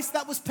price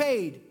that was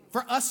paid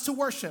for us to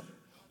worship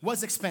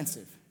was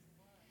expensive.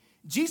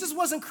 Jesus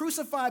wasn't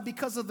crucified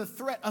because of the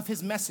threat of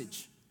his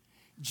message.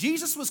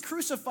 Jesus was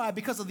crucified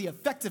because of the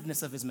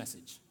effectiveness of his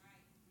message.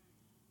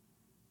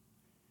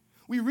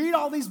 We read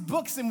all these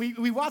books and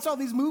we watch all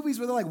these movies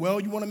where they're like,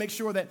 well, you want to make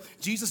sure that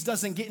Jesus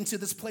doesn't get into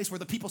this place where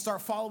the people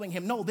start following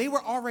him. No, they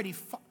were already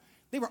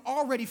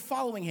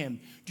following him.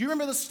 Do you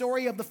remember the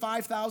story of the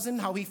 5,000,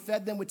 how he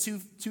fed them with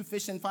two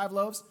fish and 5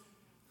 loaves?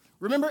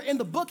 Remember, in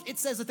the book, it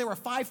says that there were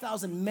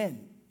 5,000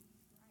 men.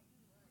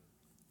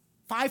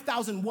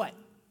 5,000 what?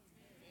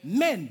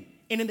 Men.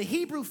 And in the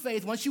Hebrew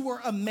faith, once you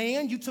were a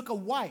man, you took a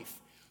wife.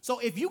 So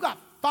if you got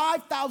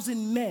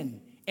 5,000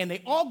 men and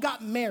they all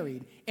got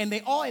married and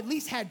they all at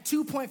least had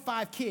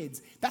 2.5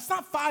 kids, that's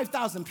not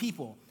 5,000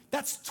 people.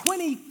 That's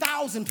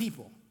 20,000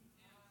 people.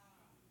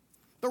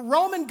 The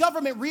Roman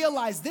government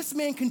realized this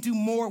man can do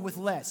more with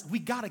less. We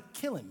got to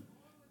kill him.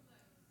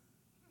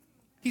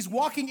 He's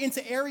walking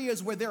into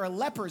areas where there are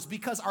lepers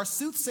because our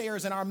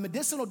soothsayers and our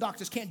medicinal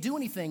doctors can't do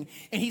anything.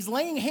 And he's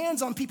laying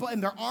hands on people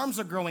and their arms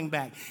are growing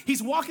back.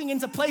 He's walking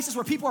into places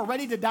where people are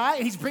ready to die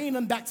and he's bringing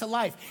them back to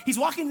life. He's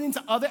walking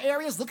into other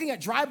areas, looking at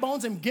dry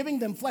bones and giving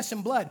them flesh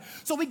and blood.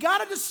 So we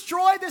got to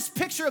destroy this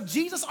picture of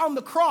Jesus on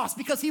the cross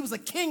because he was a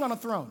king on a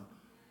throne.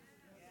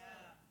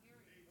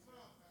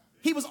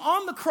 He was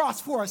on the cross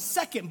for a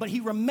second, but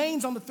he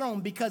remains on the throne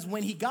because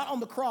when he got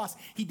on the cross,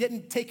 he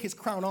didn't take his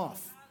crown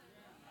off.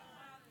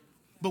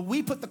 But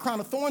we put the crown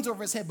of thorns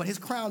over his head, but his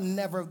crown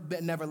never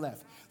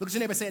left. Look at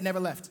your neighbor and say it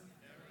never left.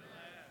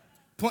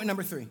 Point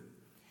number 3.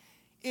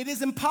 It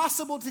is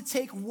impossible to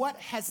take what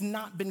has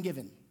not been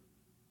given.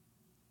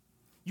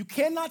 You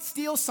cannot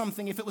steal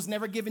something if it was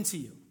never given to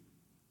you.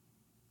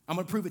 I'm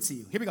going to prove it to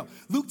you. Here we go.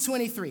 Luke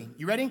 23.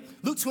 You ready?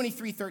 Luke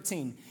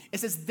 23:13.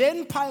 It says,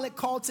 then Pilate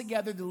called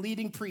together the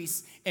leading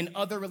priests and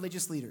other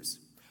religious leaders,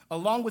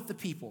 along with the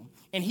people,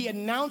 and he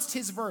announced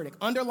his verdict.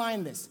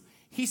 Underline this.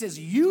 He says,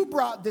 you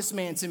brought this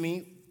man to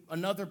me,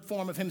 another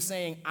form of him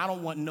saying, I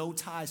don't want no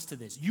ties to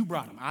this. You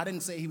brought him. I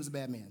didn't say he was a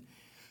bad man.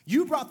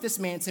 You brought this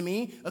man to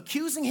me,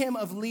 accusing him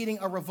of leading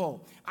a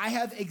revolt. I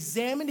have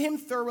examined him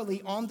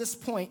thoroughly on this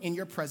point in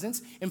your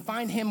presence and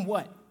find him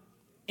what?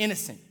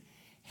 Innocent.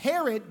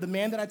 Herod, the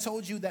man that I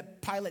told you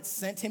that Pilate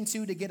sent him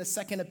to get a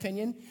second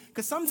opinion,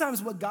 because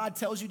sometimes what God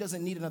tells you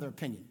doesn't need another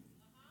opinion.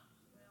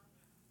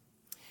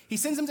 He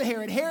sends him to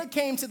Herod. Herod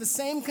came to the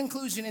same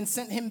conclusion and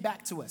sent him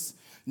back to us.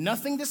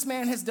 Nothing this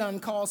man has done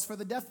calls for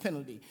the death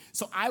penalty.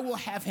 So I will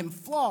have him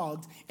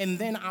flogged, and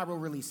then I will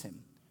release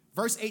him.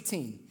 Verse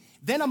 18.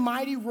 Then a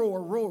mighty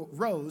roar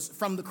rose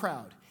from the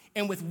crowd,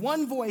 and with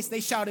one voice they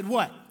shouted,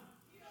 what?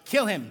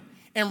 Kill him,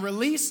 and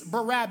release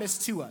Barabbas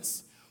to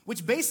us.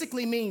 Which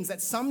basically means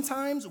that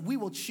sometimes we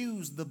will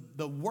choose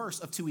the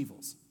worst of two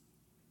evils.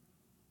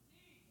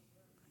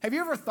 Have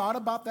you ever thought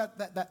about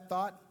that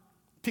thought?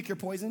 Pick your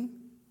poison?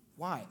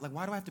 Why? Like,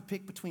 why do I have to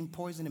pick between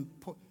poison and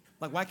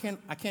why can't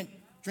I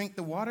drink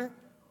the water?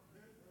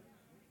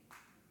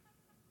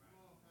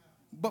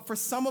 But for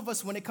some of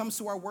us, when it comes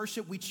to our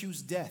worship, we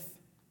choose death.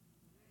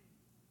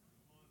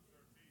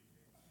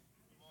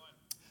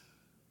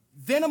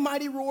 Then a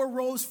mighty roar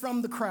rose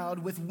from the crowd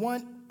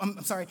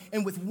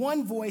and with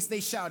one voice they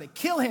shouted,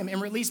 kill him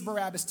and release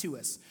Barabbas to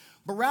us.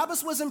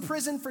 Barabbas was in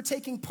prison for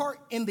taking part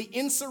in the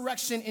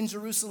insurrection in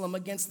Jerusalem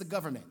against the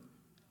government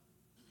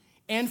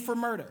and for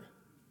murder.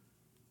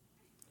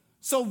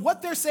 So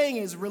what they're saying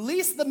is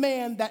release the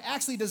man that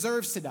actually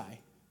deserves to die,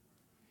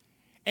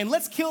 and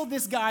let's kill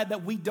this guy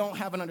that we don't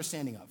have an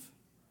understanding of.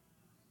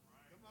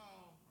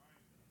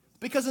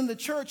 Because in the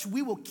church,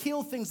 we will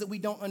kill things that we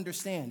don't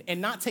understand and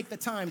not take the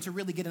time to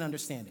really get an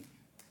understanding.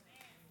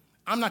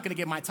 I'm not going to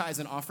give my tithes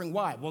and offering.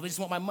 Why? Well, they just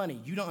want my money.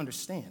 You don't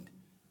understand.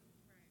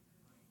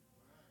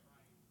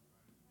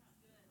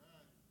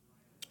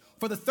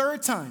 For the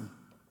third time.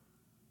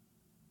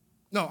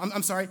 No,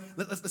 I'm sorry.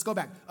 Let's go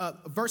back.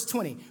 Verse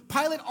 20.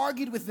 Pilate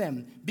argued with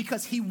them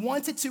because he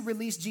wanted to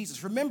release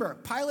Jesus. Remember,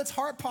 Pilate's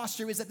heart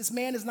posture is that this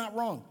man is not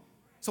wrong.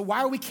 So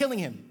why are we killing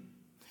him?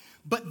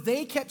 But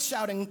they kept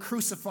shouting,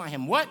 crucify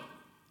him. What?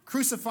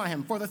 Crucify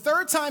him. For the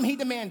third time he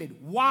demanded,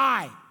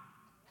 why?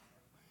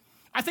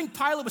 I think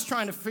Pilate was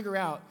trying to figure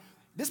out,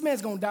 this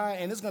man's going to die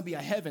and there's going to be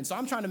a heaven. So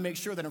I'm trying to make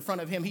sure that in front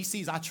of him he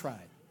sees I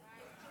tried.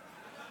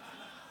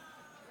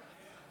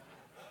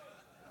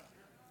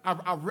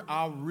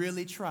 I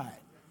really tried.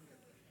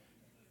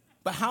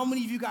 But how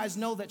many of you guys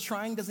know that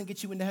trying doesn't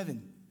get you into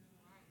heaven?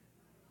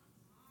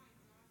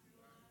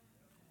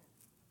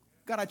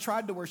 God, I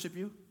tried to worship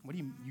you. What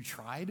do you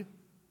tried?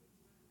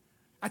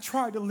 I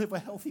tried to live a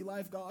healthy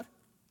life, God.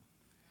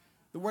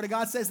 The word of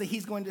God says that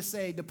he's going to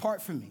say,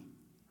 depart from me.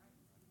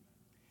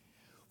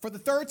 For the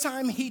third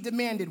time he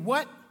demanded,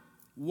 what?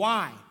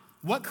 Why?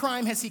 What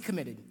crime has he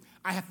committed?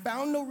 I have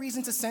found no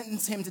reason to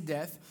sentence him to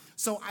death,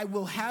 so I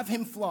will have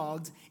him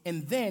flogged,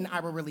 and then I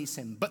will release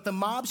him." But the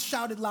mob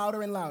shouted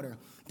louder and louder,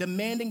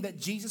 demanding that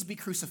Jesus be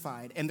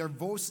crucified, and their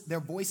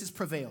voices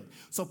prevailed.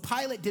 So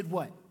Pilate did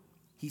what?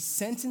 He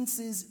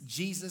sentences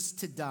Jesus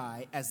to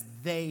die as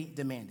they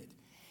demanded,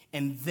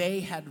 and they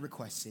had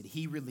requested.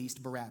 He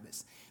released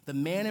Barabbas, the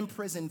man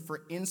imprisoned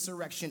for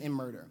insurrection and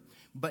murder.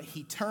 But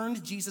he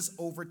turned Jesus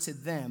over to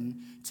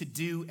them to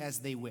do as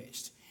they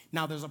wished.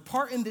 Now, there's a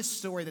part in this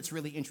story that's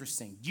really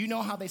interesting. Do you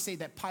know how they say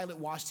that Pilate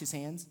washed his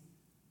hands? Do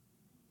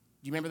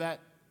you remember that?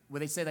 Where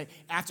they say that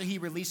after he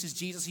releases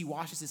Jesus, he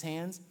washes his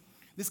hands?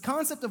 This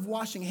concept of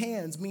washing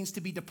hands means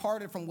to be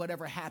departed from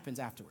whatever happens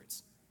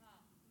afterwards.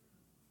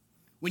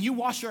 When you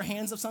wash your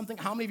hands of something,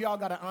 how many of y'all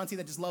got an auntie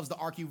that just loves to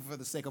argue for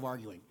the sake of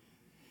arguing?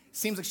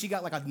 Seems like she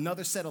got like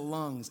another set of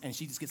lungs, and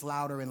she just gets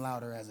louder and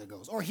louder as it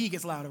goes. Or he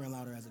gets louder and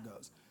louder as it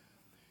goes.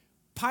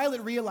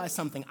 Pilate realized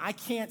something. I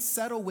can't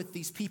settle with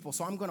these people,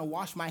 so I'm going to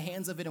wash my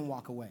hands of it and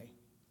walk away.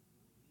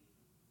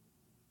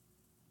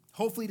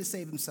 Hopefully to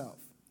save himself.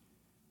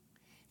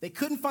 They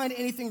couldn't find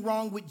anything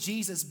wrong with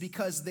Jesus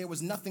because there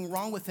was nothing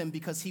wrong with him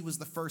because he was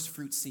the first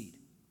fruit seed.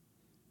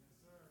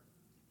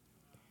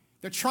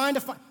 They're trying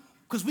to find,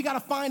 because we got to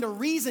find a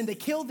reason to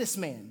kill this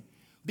man,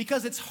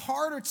 because it's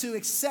harder to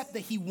accept that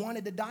he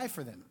wanted to die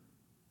for them.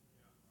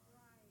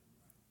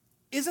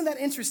 Isn't that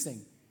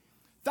interesting?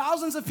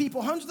 Thousands of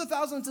people, hundreds of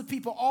thousands of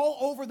people all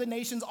over the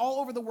nations, all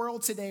over the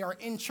world today are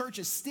in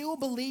churches still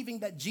believing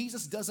that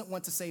Jesus doesn't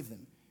want to save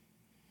them.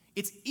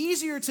 It's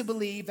easier to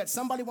believe that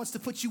somebody wants to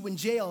put you in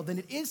jail than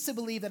it is to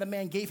believe that a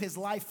man gave his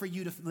life for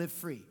you to live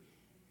free.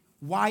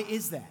 Why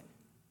is that?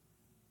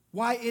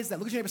 Why is that?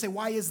 Look at your neighbor and say,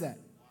 why is that?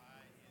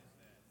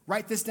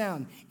 Write this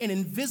down. An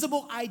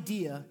invisible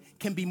idea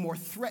can be more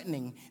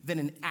threatening than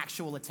an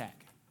actual attack.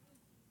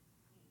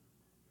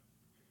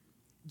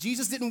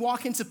 Jesus didn't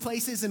walk into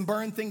places and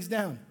burn things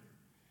down.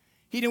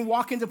 He didn't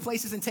walk into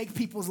places and take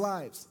people's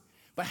lives.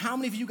 But how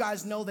many of you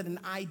guys know that an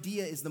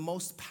idea is the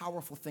most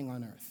powerful thing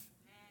on earth?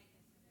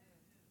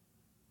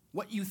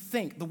 What you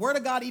think. The Word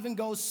of God even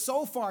goes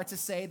so far to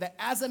say that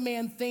as a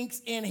man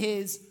thinks in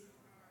his...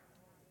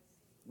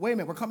 Wait a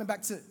minute, we're coming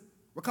back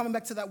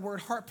to that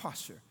word heart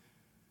posture.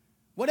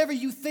 Whatever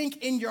you think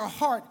in your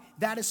heart,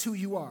 that is who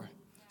you are.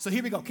 So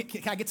here we go.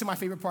 Can I get to my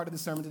favorite part of the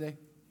sermon today?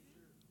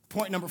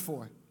 Point number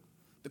 4.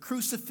 The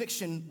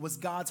crucifixion was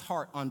God's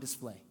heart on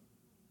display.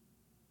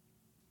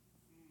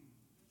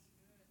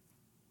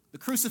 The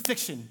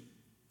crucifixion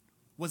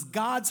was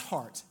God's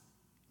heart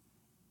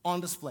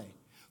on display.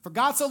 For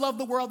God so loved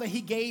the world that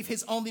he gave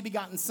his only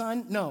begotten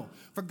son? No.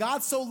 For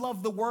God so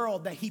loved the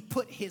world that he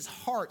put his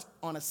heart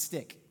on a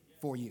stick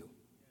for you.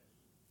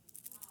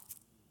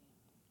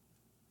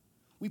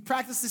 We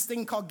practice this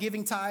thing called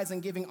giving tithes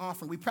and giving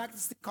offering. We practice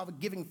this thing called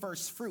giving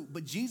first fruit.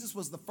 But Jesus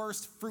was the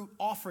first fruit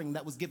offering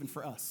that was given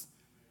for us.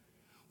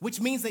 Which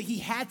means that he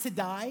had to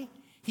die,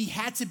 he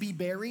had to be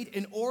buried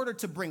in order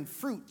to bring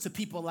fruit to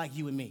people like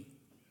you and me.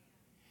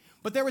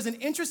 But there was an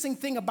interesting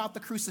thing about the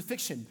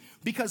crucifixion,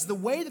 because the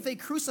way that they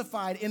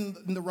crucified in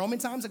the Roman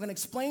times, I'm going to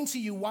explain to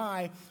you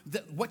why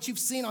what you've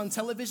seen on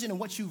television and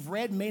what you've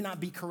read may not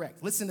be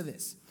correct. Listen to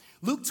this.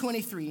 Luke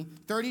 23,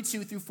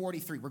 32 through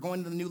 43. We're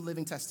going to the New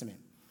Living Testament.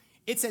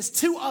 It says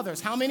 2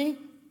 others. How many?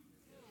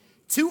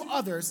 2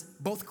 others,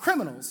 both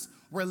criminals,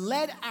 were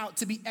led out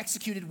to be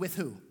executed with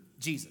who?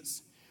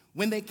 Jesus.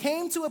 When they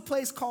came to a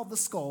place called the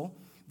Skull,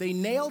 they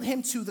nailed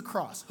him to the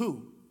cross.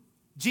 Who?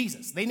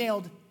 Jesus. They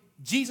nailed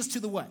Jesus to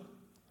the what?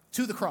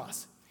 To the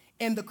cross.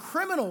 And the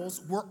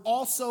criminals were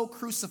also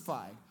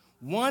crucified.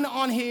 One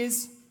on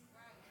his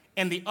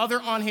and the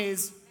other on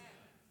his.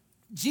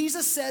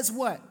 Jesus says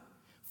what?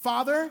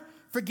 Father,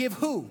 forgive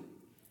who?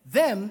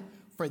 Them,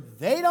 for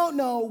they don't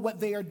know what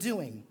they are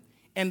doing.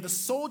 And the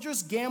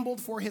soldiers gambled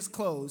for his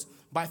clothes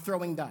by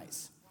throwing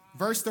dice.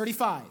 Verse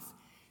 35.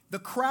 The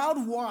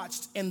crowd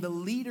watched and the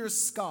leaders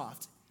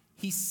scoffed.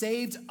 He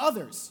saved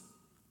others,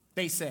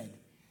 they said.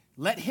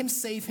 Let him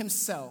save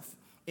himself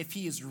if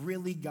he is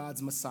really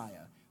God's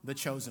Messiah, the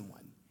chosen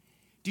one.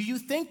 Do you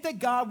think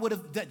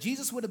that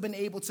Jesus would have been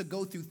able to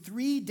go through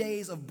 3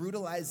 days of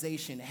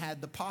brutalization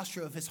had the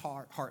posture of his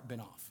heart been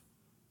off?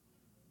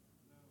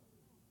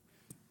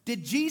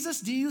 Did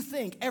Jesus, do you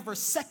think, ever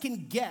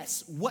second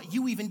guess what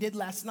you even did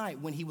last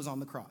night when he was on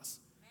the cross?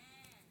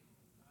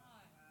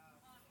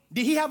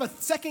 Did he have a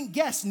second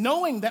guess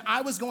knowing that I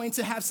was going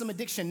to have some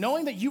addiction,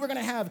 knowing that you were going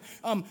to have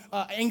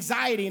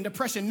anxiety and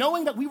depression,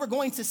 knowing that we were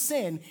going to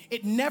sin?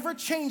 It never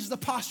changed the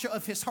posture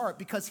of his heart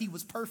because he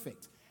was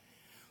perfect.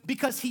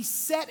 Because he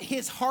set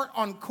his heart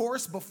on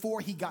course before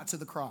he got to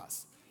the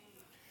cross.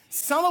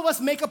 Some of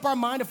us make up our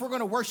mind if we're going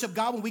to worship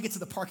God when we get to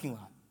the parking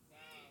lot.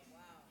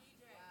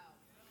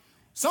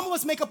 Some of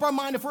us make up our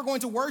mind if we're going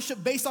to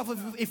worship based off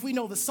of if we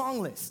know the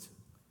song list.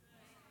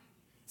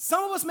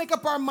 Some of us make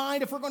up our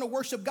mind if we're going to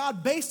worship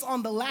God based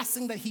on the last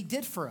thing that he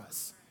did for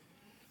us.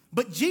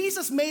 But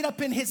Jesus made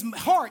up in his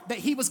heart that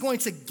he was going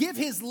to give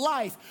his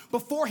life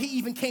before he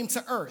even came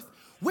to earth,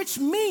 which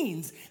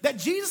means that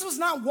Jesus was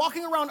not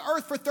walking around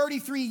earth for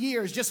 33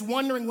 years just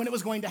wondering when it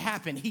was going to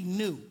happen. He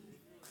knew.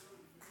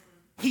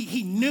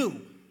 He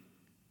knew.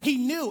 He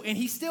knew, and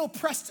he still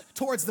pressed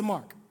towards the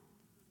mark.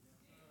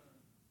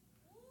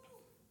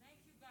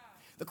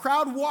 The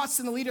crowd watched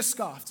and the leaders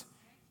scoffed.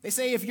 They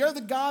say, if you're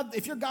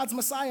God's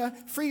Messiah,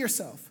 free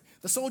yourself.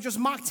 The soldiers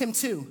mocked him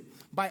too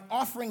by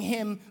offering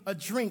him a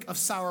drink of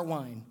sour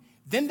wine.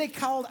 Then they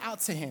called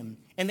out to him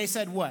and they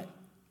said, what?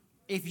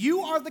 If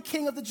you are the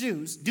king of the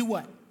Jews, do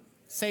what?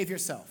 Save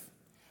yourself.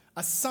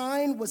 A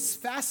sign was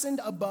fastened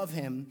above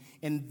him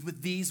and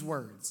with these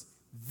words,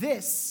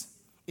 this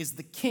is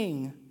the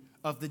King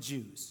of the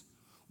Jews.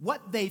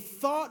 What they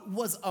thought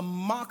was a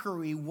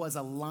mockery was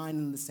a line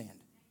in the sand.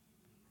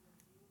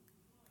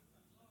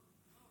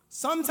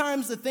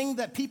 Sometimes the thing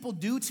that people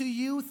do to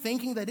you,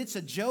 thinking that it's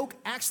a joke,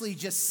 actually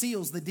just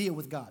seals the deal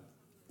with God.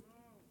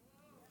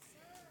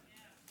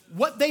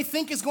 What they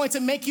think is going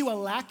to make you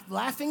a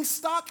laughing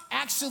stock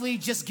actually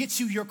just gets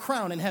you your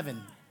crown in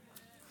heaven.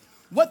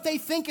 What they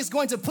think is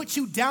going to put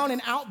you down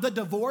and out, the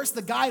divorce,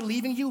 the guy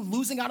leaving you,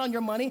 losing out on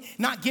your money,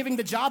 not giving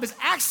the job, is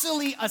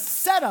actually a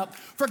setup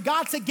for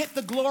God to get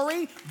the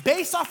glory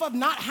based off of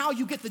not how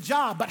you get the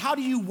job, but how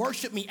do you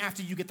worship me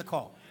after you get the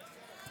call.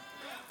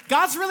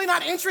 God's really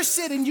not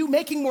interested in you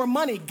making more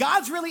money.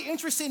 God's really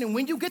interested in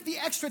when you get the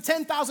extra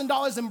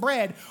 $10,000 in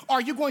bread,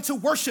 are you going to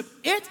worship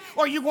it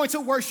or are you going to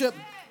worship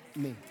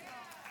me?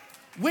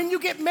 When you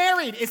get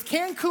married, is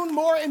Cancun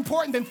more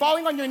important than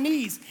falling on your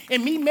knees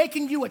and me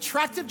making you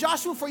attractive,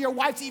 Joshua, for your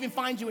wife to even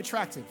find you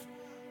attractive?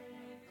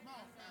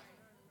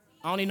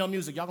 I don't need no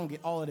music. Y'all gonna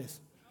get all of this.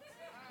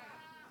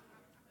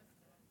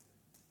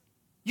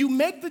 You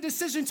make the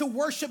decision to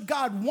worship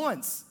God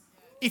once.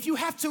 If you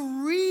have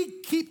to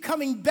keep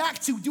coming back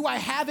to, do I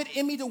have it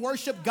in me to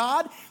worship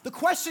God? The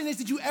question is,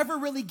 did you ever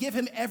really give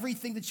him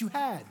everything that you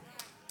had?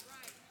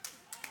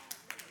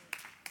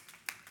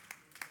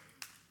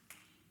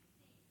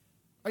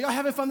 Are y'all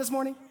having fun this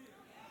morning?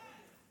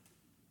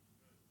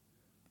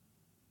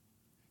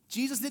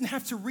 Jesus didn't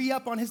have to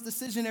re-up on his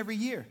decision every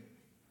year.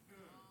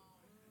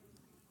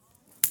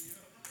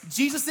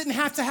 Jesus didn't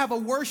have to have a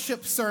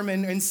worship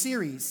sermon and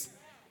series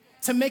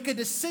to make a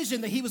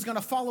decision that he was going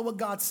to follow what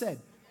God said.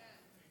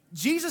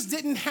 Jesus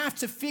didn't have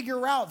to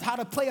figure out how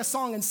to play a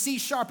song in C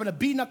sharp and a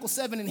B knuckle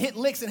 7 and hit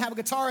licks and have a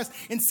guitarist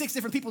and 6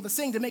 different people to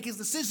sing to make his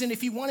decision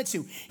if he wanted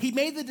to. He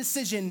made the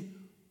decision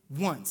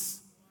once.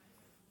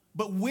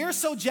 But we're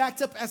so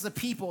jacked up as a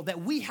people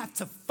that we have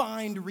to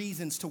find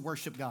reasons to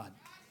worship God.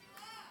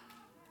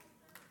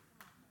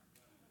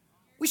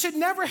 We should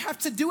never have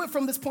to do it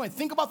from this point.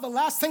 Think about the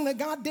last thing that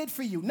God did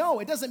for you. No,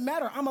 it doesn't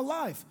matter. I'm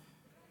alive.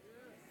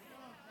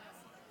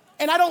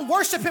 And I don't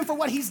worship him for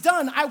what he's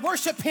done. I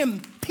worship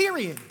him,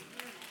 period.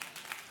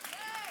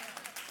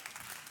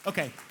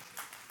 Okay.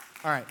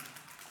 All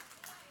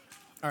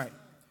right.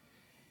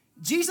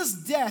 Jesus'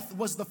 death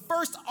was the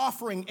first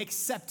offering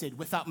accepted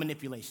without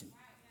manipulation.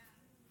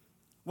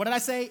 What did I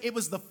say? It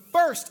was the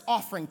first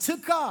offering to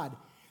God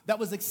that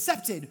was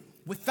accepted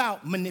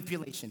without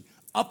manipulation.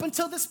 Up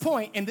until this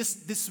point, and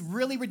this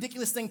really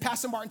ridiculous thing,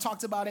 Pastor Martin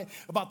talked about it,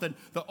 about the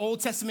Old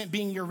Testament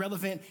being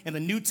irrelevant and the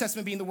New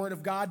Testament being the Word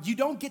of God. You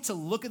don't get to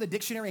look at the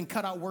dictionary and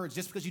cut out words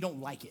just because you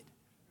don't like it.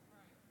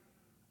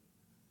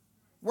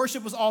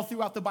 Worship was all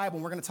throughout the Bible,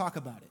 and we're going to talk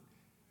about it.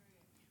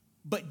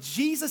 But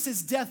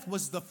Jesus' death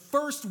was the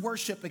first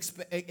worship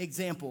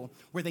example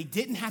where they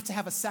didn't have to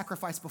have a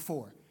sacrifice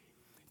before.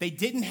 They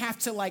didn't have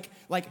to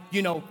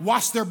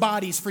wash their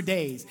bodies for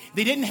days.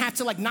 They didn't have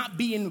to not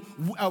be in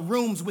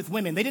rooms with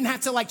women. They didn't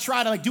have to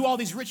try to do all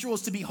these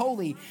rituals to be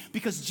holy,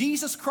 because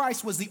Jesus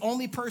Christ was the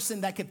only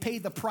person that could pay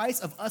the price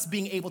of us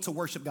being able to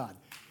worship God.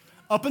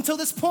 Up until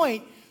this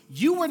point,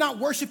 you were not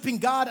worshiping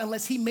God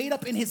unless he made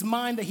up in his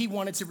mind that he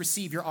wanted to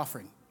receive your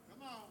offering.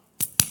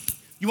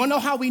 You want to know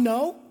how we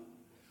know?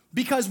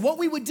 Because what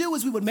we would do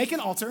is we would make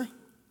an altar,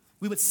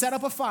 we would set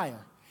up a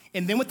fire,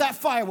 and then with that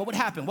fire, what would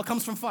happen? What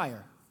comes from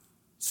fire?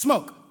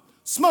 Smoke.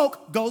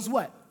 Smoke goes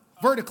what?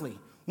 Vertically.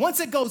 Once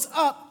it goes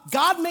up,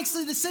 God makes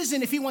the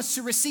decision if he wants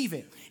to receive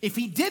it. If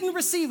he didn't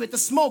receive it, the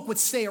smoke would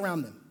stay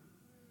around them.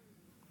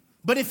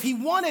 But if he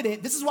wanted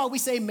it, this is why we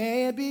say,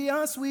 may it be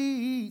a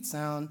sweet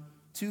sound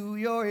to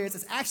your ears.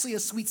 It's actually a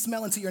sweet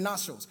smell into your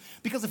nostrils.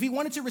 Because if he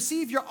wanted to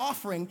receive your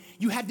offering,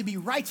 you had to be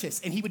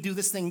righteous. And he would do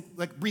this thing,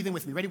 breathe in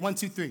with me. Ready? 1,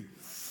 2, 3.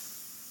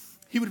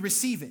 He would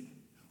receive it.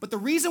 But the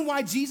reason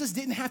why Jesus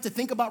didn't have to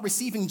think about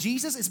receiving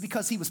Jesus is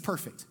because he was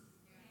perfect.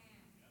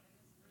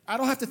 I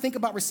don't have to think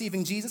about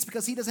receiving Jesus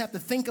because he doesn't have to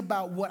think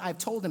about what I've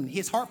told him.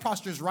 His heart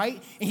posture is right,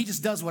 and he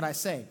just does what I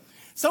say.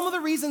 Some of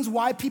the reasons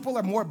why people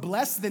are more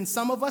blessed than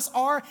some of us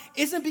are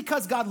isn't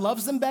because God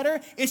loves them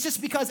better. It's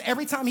just because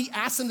every time he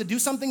asks them to do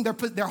something,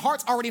 their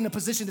heart's already in a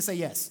position to say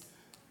yes.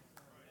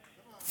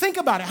 Think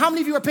about it. How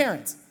many of you are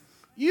parents?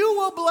 You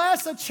will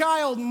bless a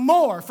child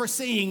more for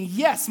saying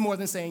yes more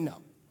than saying no.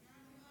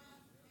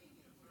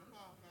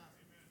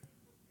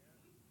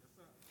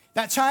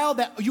 That child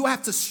that you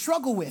have to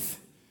struggle with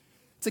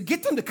to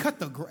get them to cut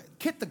the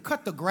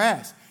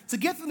grass, to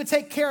get them to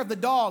take care of the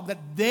dog that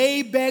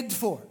they begged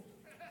for.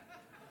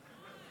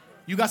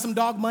 You got some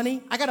dog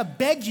money? I got to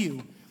beg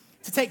you.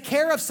 to take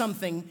care of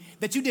something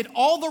that you did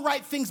all the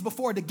right things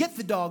before to get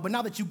the dog, but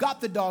now that you got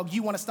the dog,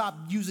 you want to stop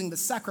using the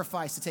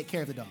sacrifice to take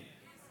care of the dog.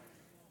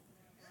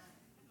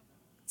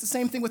 It's the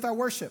same thing with our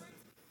worship.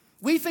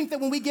 We think that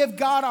when we give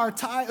God our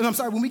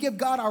when we give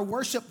God our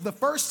worship the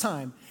first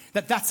time,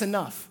 that's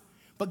enough.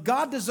 But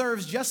God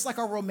deserves, just like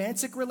our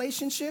romantic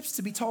relationships,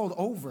 to be told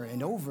over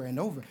and over and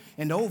over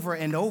and over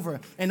and over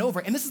and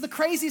over. And this is the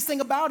craziest thing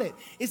about it,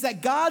 is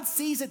that God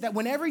sees it that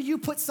whenever you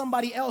put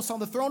somebody else on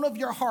the throne of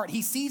your heart,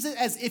 he sees it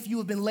as if you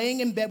have been laying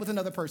in bed with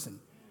another person.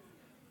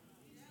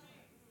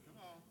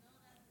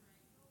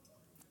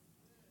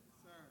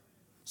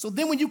 So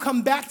then when you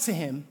come back to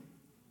him,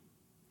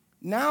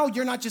 now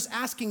you're not just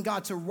asking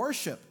God to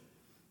worship.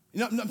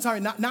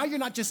 Now you're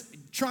not just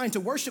trying to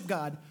worship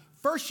God.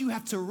 First, you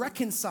have to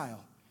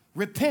reconcile,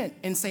 repent,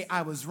 and say,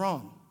 I was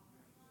wrong.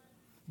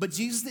 But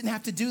Jesus didn't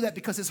have to do that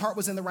because his heart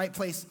was in the right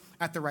place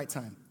at the right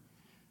time.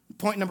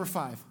 Point number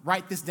 5,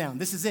 write this down.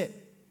 This is it.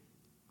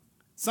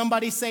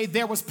 Somebody say,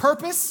 there was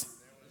purpose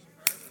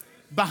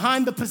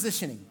behind the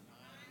positioning.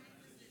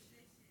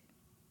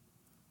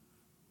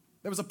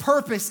 There was a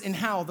purpose in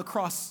how the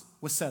cross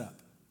was set up.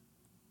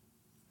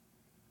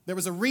 There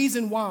was a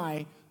reason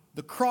why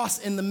the cross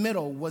in the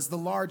middle was the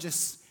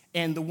largest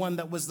and the one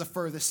that was the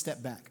furthest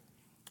step back.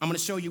 I'm going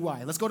to show you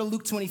why. Let's go to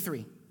Luke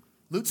 23.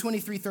 Luke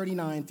 23,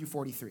 39 through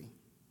 43.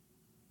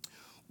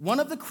 One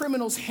of the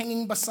criminals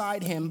hanging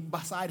beside him,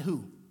 beside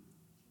who?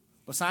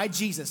 Beside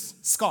Jesus,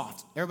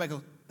 scoffed.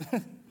 Everybody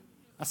go,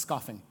 that's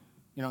scoffing.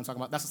 You know what I'm talking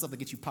about? That's the stuff that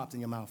gets you popped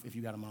in your mouth if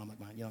you got a mom like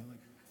mine. You know, like,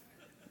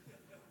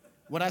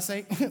 what'd I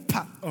say?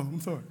 Pop. Oh,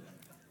 I'm sorry.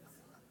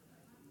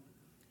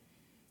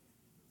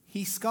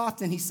 He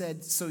scoffed and he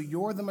said, so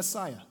you're the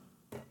Messiah,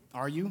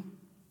 are you?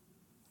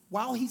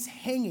 While he's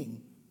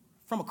hanging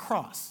from a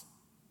cross.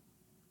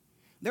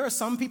 There are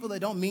some people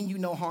that don't mean you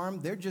no harm.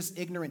 They're just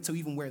ignorant to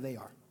even where they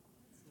are.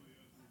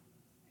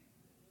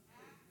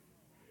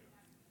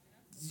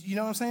 You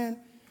know what I'm saying?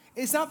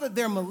 It's not that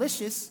they're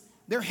malicious.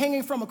 They're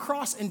hanging from a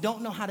cross and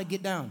don't know how to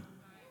get down.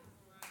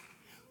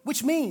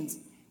 Which means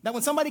that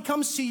when somebody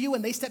comes to you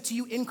and they step to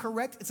you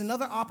incorrect, it's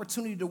another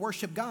opportunity to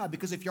worship God,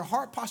 because if your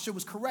heart posture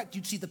was correct,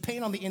 you'd see the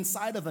pain on the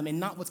inside of them and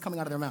not what's coming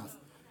out of their mouth.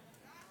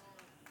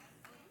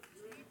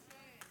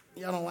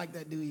 Y'all don't like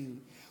that, do you?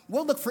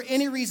 We'll look for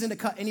any reason to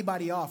cut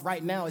anybody off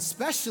right now,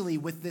 especially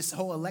with this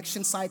whole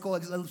election cycle,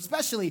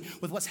 especially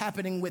with what's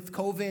happening with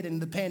COVID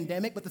and the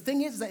pandemic. But the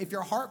thing is that if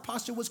your heart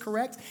posture was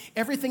correct,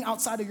 everything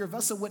outside of your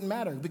vessel wouldn't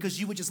matter, because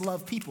you would just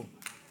love people.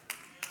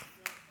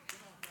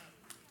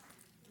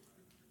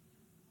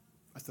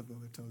 I stepped on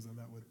their toes on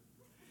that one.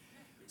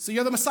 So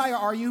you're the Messiah,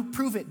 are you?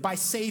 Prove it by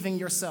saving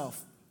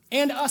yourself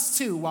and us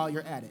too while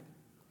you're at it.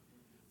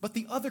 But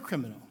the other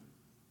criminal,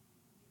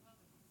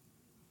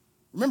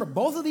 remember,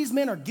 both of these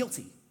men are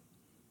guilty.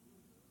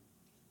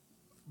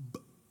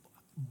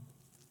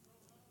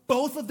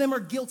 Both of them are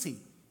guilty.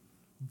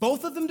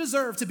 Both of them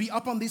deserve to be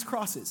up on these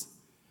crosses.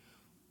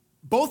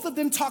 Both of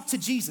them talk to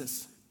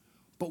Jesus,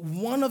 but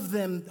one of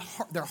them,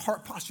 their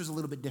heart posture is a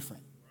little bit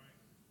different.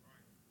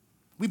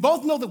 We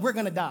both know that we're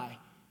going to die,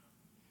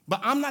 but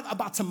I'm not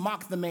about to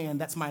mock the man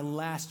that's my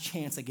last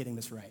chance at getting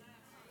this right.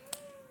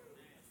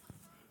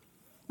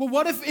 Well,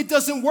 what if it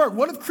doesn't work?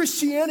 What if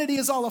Christianity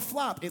is all a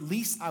flop? At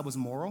least I was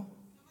moral.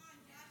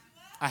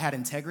 I had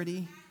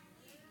integrity.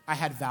 I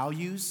had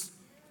values.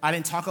 I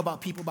didn't talk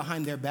about people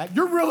behind their back.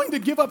 You're willing to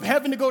give up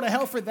heaven to go to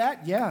hell for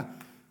that? Yeah.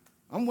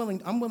 I'm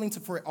willing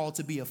for it all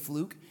to be a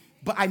fluke,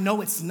 but I know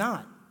it's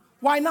not.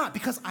 Why not?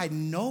 Because I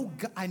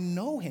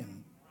know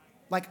him.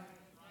 Like,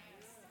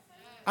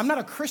 I'm not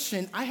a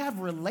Christian. I have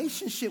a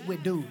relationship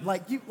with dude.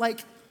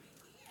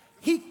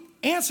 He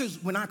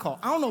answers when I call.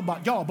 I don't know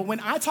about y'all, but when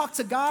I talk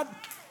to God,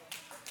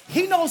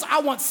 he knows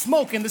I want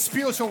smoke in the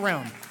spiritual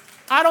realm.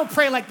 I don't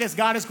pray like this.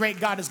 God is great.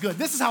 God is good.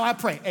 This is how I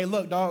pray. Hey,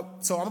 look, dog.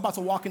 So I'm about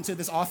to walk into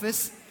this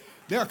office.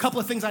 There are a couple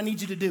of things I need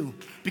you to do,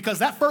 because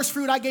that first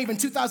fruit I gave in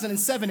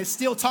 2007 is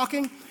still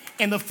talking,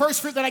 and the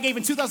first fruit that I gave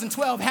in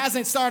 2012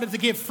 hasn't started to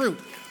give fruit.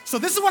 So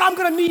this is what I'm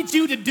going to need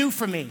you to do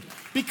for me.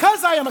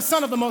 Because I am a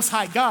son of the Most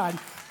High God,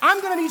 I'm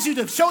going to need you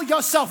to show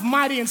yourself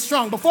mighty and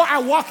strong before I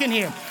walk in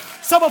here.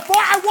 So before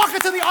I walk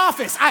into the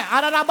office, I'll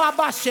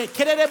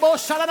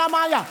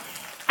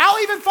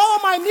even fall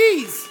on my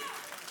knees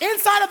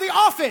inside of the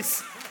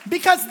office,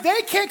 because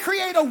they can't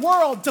create a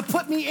world to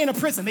put me in a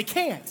prison. They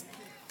can't.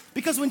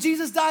 Because when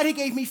Jesus died, he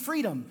gave me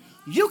freedom.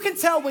 You can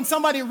tell when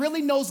somebody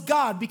really knows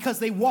God because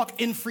they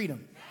walk in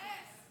freedom.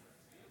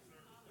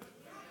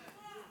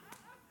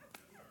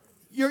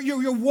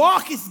 Your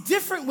walk is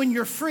different when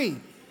you're free.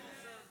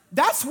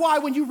 That's why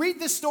when you read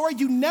this story,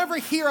 you never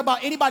hear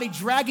about anybody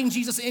dragging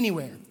Jesus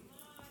anywhere.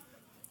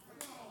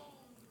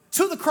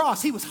 To the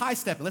cross, he was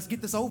high-stepping. Let's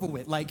get this over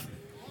with. Like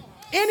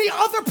any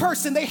other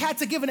person, they had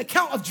to give an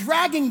account of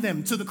dragging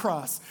them to the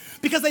cross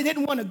because they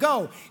didn't want to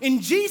go.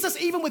 And Jesus,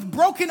 even with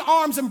broken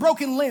arms and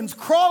broken limbs,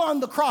 crawled on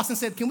the cross and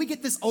said, can we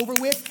get this over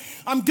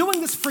with? I'm doing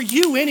this for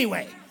you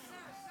anyway.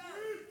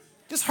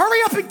 Just hurry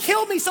up and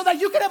kill me so that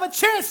you can have a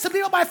chance to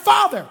be with my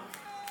Father.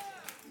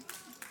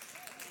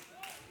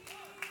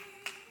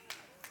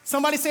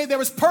 Somebody say there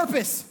was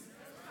purpose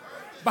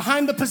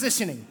behind the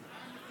positioning.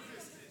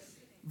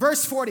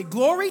 Verse 40,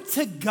 glory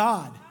to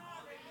God.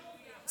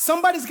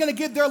 Somebody's going to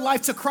give their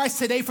life to Christ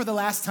today for the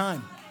last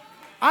time.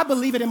 I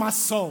believe it in my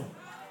soul.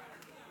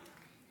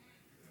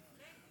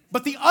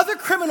 But the other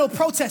criminal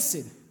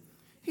protested.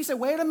 He said,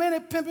 wait a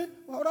minute, pimpin',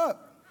 hold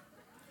up.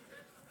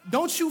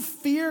 Don't you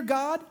fear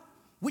God?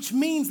 Which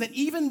means that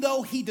even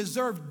though he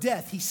deserved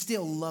death, he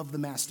still loved the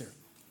master.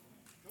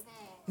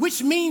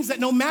 Which means that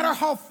no matter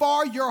how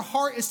far your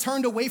heart is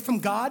turned away from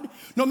God,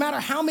 no matter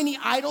how many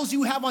idols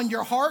you have on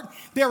your heart,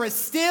 there is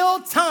still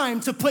time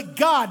to put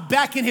God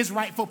back in his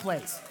rightful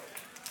place.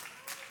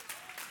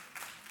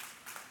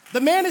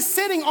 The man is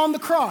sitting on the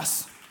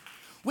cross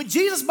with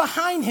Jesus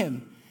behind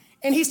him,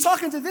 and he's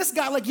talking to this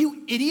guy like,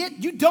 you idiot,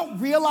 you don't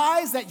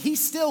realize that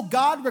he's still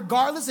God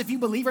regardless if you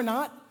believe or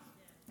not?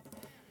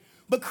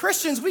 But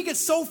Christians, we get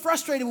so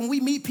frustrated when we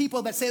meet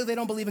people that say that they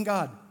don't believe in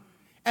God.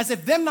 As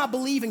if them not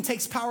believing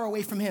takes power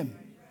away from him.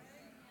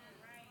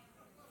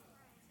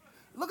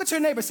 Look at your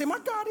neighbor. Say, my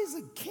God is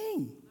a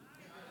king.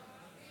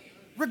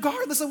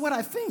 Regardless of what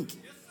I think.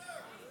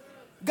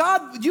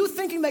 God, you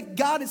thinking that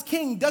God is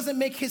king doesn't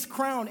make his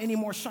crown any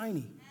more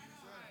shiny.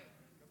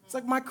 It's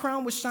like my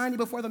crown was shiny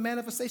before the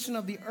manifestation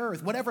of the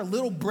earth. Whatever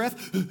little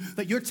breath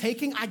that you're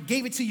taking, I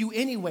gave it to you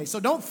anyway.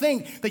 So don't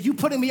think that you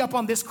putting me up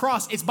on this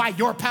cross is by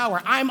your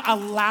power. I'm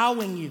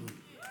allowing you.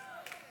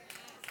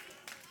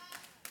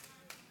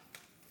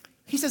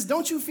 He says,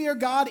 don't you fear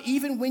God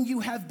even when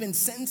you have been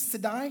sentenced to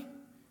die?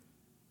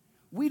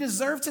 We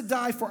deserve to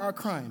die for our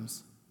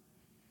crimes,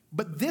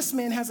 but this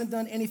man hasn't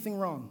done anything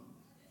wrong.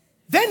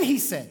 Then he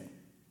said,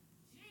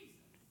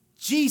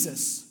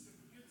 Jesus,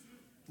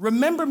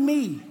 remember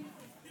me.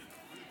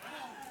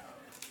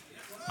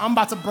 I'm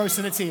about to burst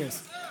into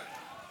tears.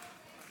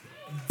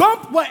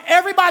 Bump what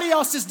everybody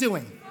else is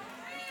doing.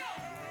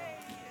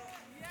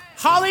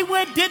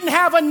 Hollywood didn't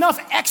have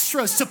enough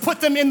extras to put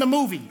them in the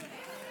movie.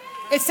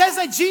 It says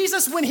that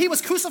Jesus, when he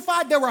was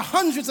crucified, there were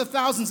hundreds of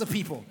thousands of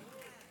people.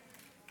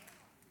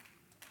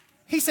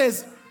 He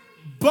says,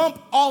 bump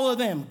all of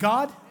them.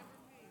 God,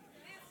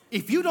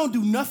 if you don't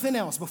do nothing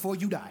else before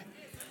you die,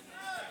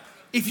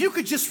 if you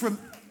could just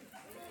remember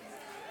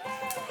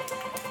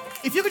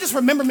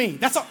me,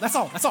 that's all.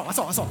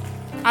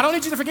 I don't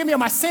need you to forgive me of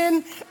my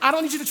sin. I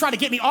don't need you to try to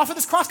get me off of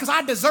this cross because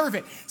I deserve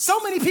it. So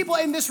many people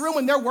in this room,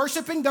 when they're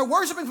worshiping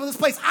from this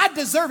place. I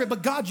deserve it,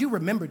 but God, you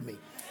remembered me.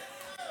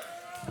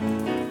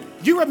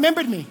 You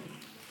remembered me.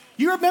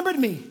 You remembered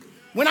me.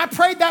 When I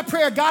prayed that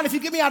prayer, God, if you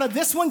get me out of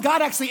this one,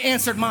 God actually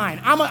answered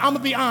mine. I'm going to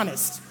be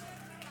honest.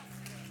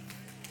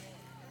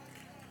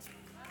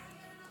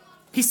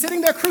 He's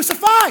sitting there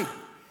crucified. And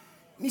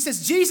he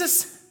says,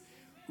 Jesus,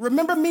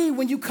 remember me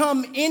when you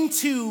come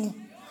into...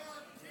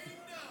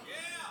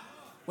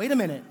 Wait a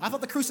minute. I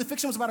thought the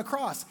crucifixion was about a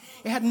cross.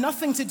 It had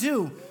nothing to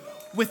do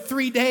with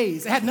 3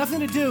 days. It had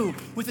nothing to do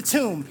with the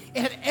tomb.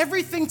 It had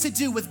everything to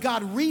do with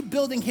God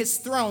rebuilding his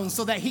throne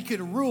so that he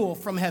could rule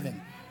from heaven.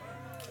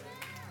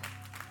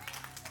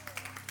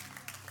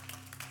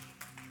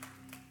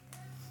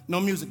 No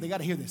music. They got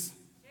to hear this.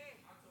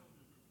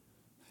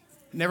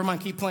 Never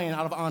mind. Keep playing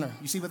out of honor.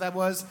 You see what that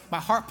was? My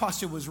heart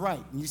posture was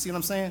right. You see what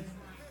I'm saying?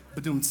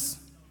 Badoomts.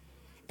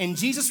 And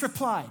Jesus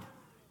replied,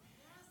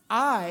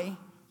 I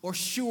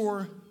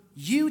assure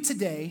you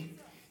today,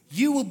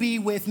 you will be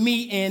with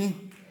me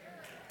in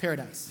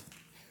paradise.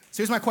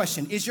 So here's my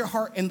question. Is your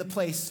heart in the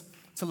place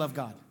to love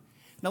God?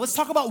 Now let's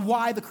talk about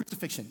why the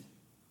crucifixion.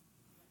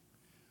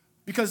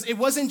 Because it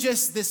wasn't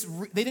just this,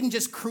 they didn't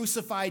just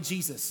crucify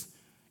Jesus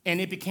and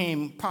it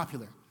became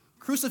popular.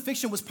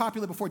 Crucifixion was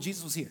popular before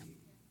Jesus was here.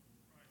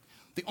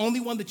 The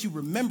only one that you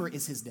remember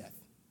is his death.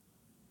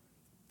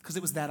 Because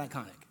it was that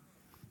iconic.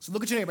 So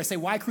look at your neighbor and say,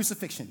 why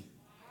crucifixion?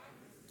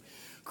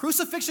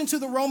 Crucifixion to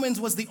the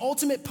Romans was the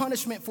ultimate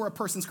punishment for a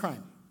person's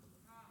crime.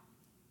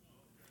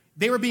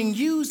 They were being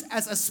used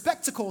as a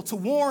spectacle to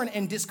warn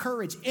and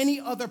discourage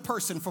any other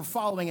person from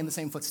following in the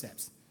same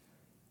footsteps.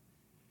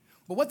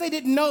 But what they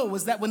didn't know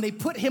was that when they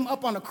put him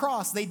up on a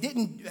cross,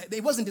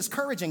 it wasn't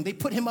discouraging. They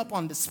put him up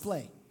on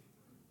display.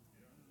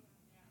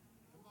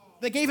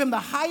 They gave him the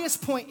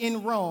highest point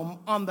in Rome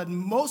on the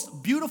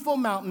most beautiful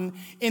mountain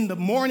in the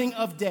morning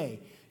of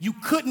day. You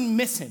couldn't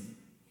miss him.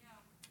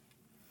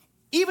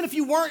 Even if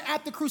you weren't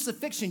at the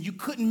crucifixion, you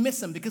couldn't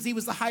miss him because he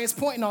was the highest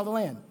point in all the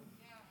land.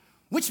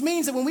 Which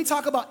means that when we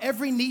talk about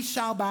every knee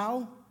shall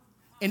bow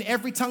and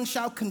every tongue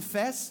shall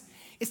confess,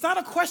 it's not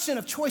a question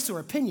of choice or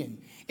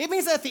opinion. It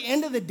means that at the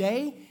end of the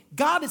day,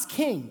 God is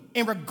king.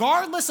 And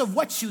regardless of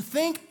what you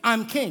think,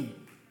 I'm king.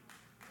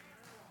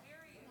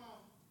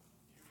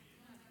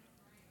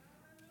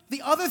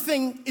 The other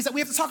thing is that we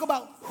have to talk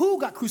about who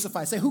got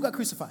crucified. Say, who got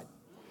crucified?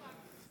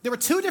 There were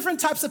two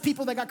different types of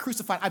people that got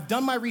crucified. I've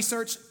done my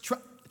research.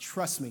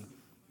 Trust me.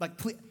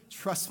 Please,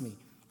 trust me.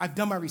 I've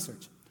done my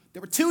research.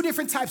 There were two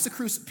different types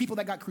of people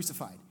that got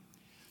crucified.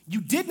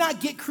 You did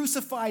not get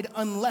crucified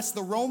unless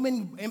the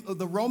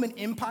Roman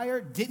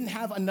Empire didn't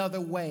have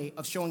another way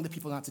of showing the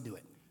people not to do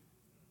it.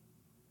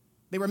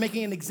 They were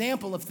making an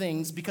example of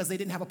things because they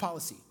didn't have a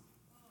policy.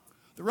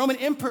 The Roman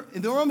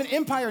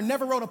Empire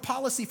never wrote a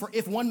policy for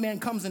if one man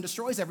comes and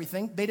destroys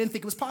everything. They didn't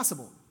think it was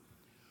possible.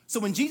 So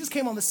when Jesus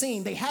came on the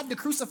scene, they had to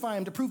crucify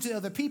him to prove to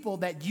other people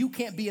that you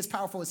can't be as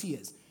powerful as he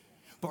is.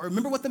 But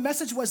remember what the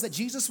message was that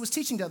Jesus was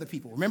teaching to other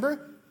people.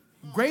 Remember?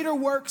 Greater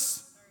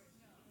works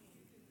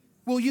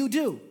will you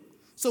do.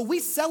 So we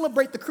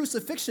celebrate the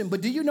crucifixion,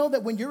 but do you know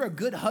that when you're a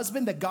good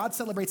husband, that God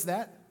celebrates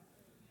that?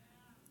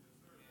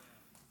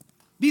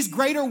 These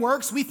greater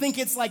works, we think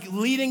it's like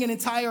leading an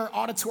entire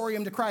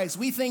auditorium to Christ.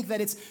 We think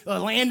that it's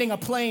landing a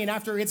plane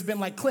after it's been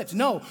like clipped.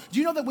 No. Do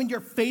you know that when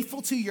you're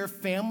faithful to your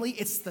family,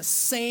 it's the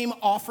same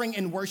offering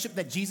and worship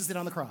that Jesus did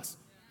on the cross?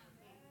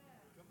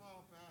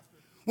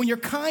 When you're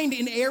kind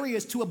in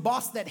areas to a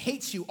boss that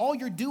hates you, all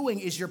you're doing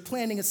is you're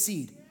planting a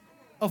seed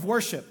of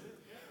worship.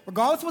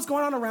 Regardless of what's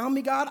going on around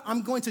me, God,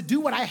 I'm going to do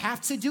what I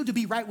have to do to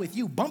be right with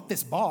you. Bump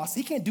this boss.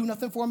 He can't do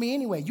nothing for me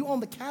anyway. You own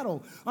the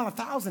cattle on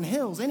 1,000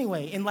 hills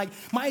anyway. And like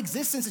my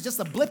existence is just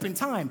a blip in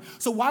time.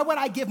 So why would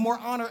I give more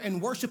honor and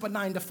worship a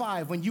 9 to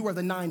 5 when you are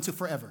the 9 to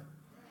forever?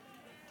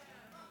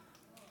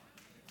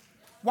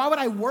 Why would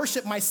I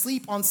worship my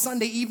sleep on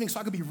Sunday evening so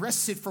I could be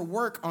rested for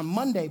work on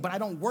Monday, but I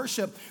don't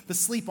worship the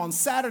sleep on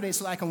Saturday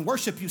so that I can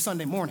worship you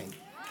Sunday morning?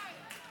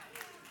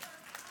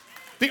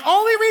 The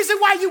only reason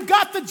why you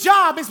got the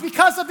job is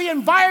because of the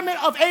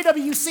environment of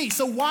AWC.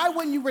 So why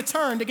wouldn't you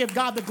return to give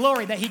God the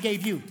glory that he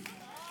gave you?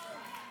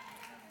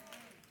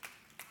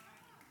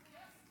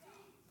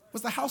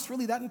 Was the house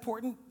really that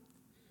important?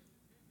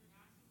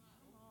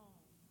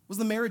 Was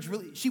the marriage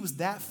really, she was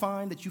that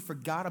fine that you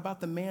forgot about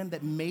the man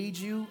that made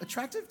you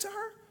attractive to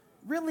her?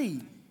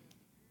 Really?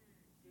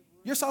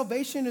 Your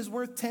salvation is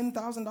worth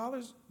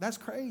 $10,000? That's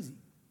crazy.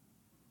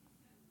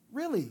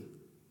 Really?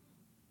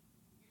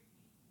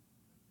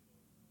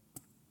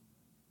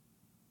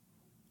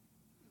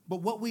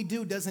 But what we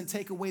do doesn't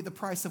take away the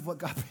price of what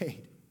God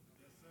paid.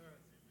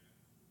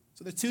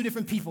 So there's two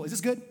different people. Is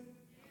this good?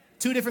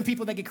 Two different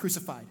people that get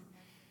crucified.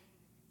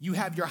 You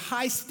have your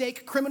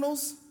high-stake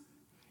criminals,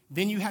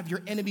 then you have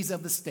your enemies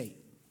of the state.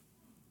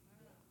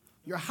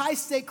 Your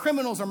high-stake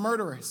criminals are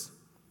murderers,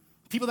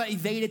 people that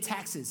evaded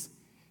taxes,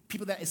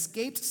 people that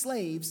escaped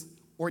slaves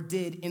or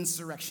did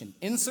insurrection.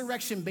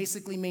 Insurrection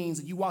basically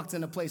means that you walked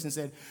in a place and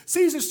said,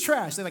 Caesar's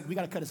trash. They're like, we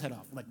got to cut his head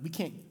off. Like, we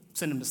can't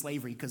send him to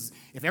slavery because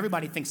if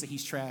everybody thinks that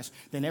he's trash,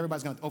 then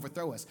everybody's going to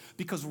overthrow us.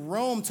 Because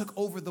Rome took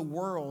over the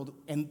world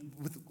and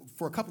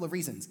for a couple of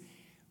reasons.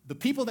 The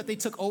people that they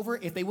took over,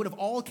 if they would have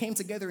all came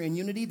together in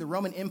unity, the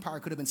Roman Empire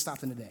could have been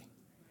stopped in a day.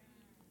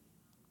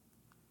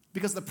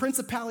 Because the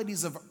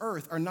principalities of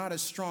earth are not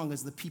as strong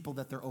as the people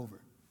that they're over.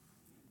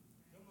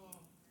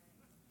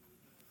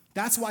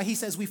 That's why he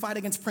says we fight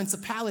against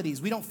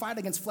principalities. We don't fight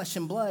against flesh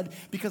and blood,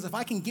 because if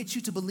I can get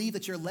you to believe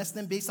that you're less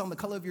than based on the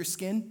color of your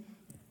skin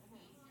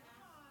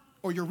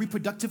or your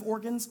reproductive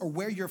organs or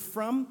where you're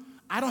from,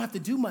 I don't have to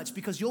do much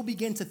because you'll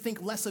begin to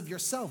think less of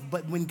yourself.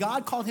 But when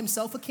God called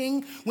himself a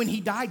king, when he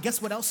died,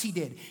 guess what else he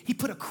did? He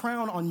put a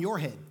crown on your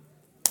head.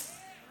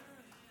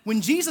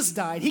 When Jesus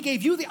died, he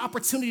gave you the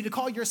opportunity to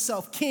call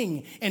yourself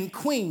king and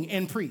queen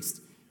and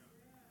priest.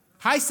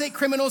 High-stake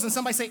criminals, and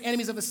somebody say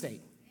enemies of the state.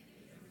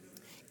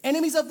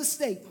 Enemies of the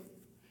state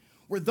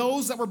were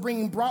those that were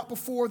being brought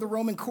before the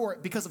Roman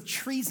court because of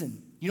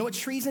treason. You know what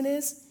treason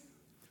is?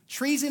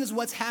 Treason is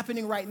what's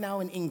happening right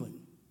now in England.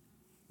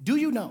 Do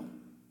you know?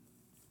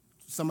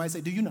 Somebody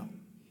say, do you know?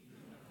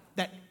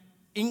 That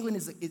England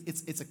is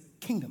it's a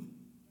kingdom.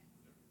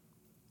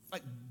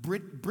 Like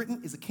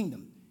Britain is a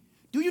kingdom.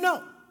 Do you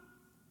know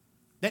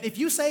that if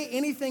you say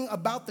anything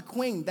about the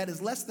queen that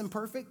is less than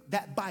perfect,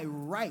 that by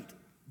right,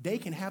 they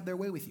can have their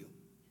way with you?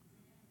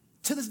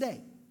 To this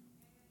day.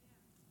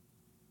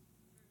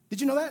 Did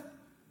you know that?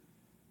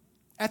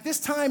 At this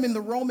time in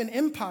the Roman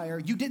Empire,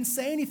 you didn't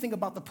say anything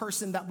about the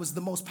person that was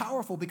the most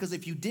powerful, because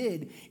if you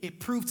did, it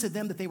proved to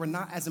them that they were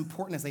not as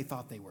important as they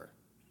thought they were.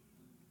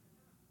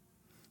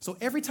 So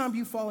every time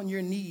you fall on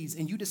your knees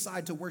and you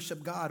decide to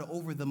worship God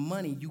over the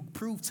money, you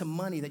prove to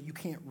money that you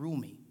can't rule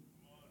me.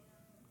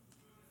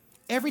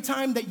 Every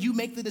time that you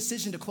make the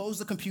decision to close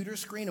the computer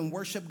screen and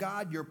worship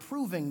God, you're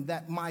proving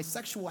that my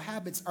sexual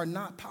habits are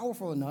not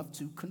powerful enough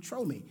to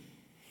control me.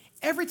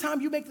 Every time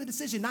you make the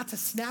decision not to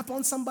snap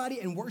on somebody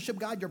and worship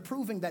God, you're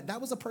proving that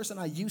that was a person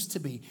I used to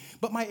be.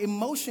 But my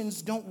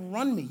emotions don't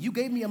run me. You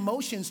gave me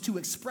emotions to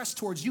express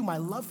towards you my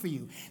love for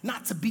you,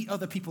 not to beat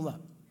other people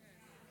up.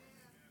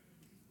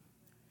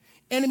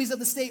 Enemies of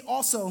the state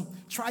also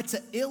tried to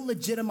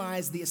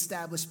illegitimize the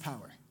established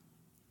power.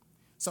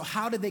 So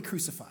how did they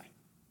crucify?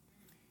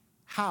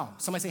 How?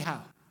 Somebody say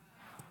how.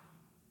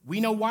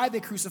 We know why they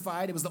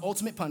crucified. It was the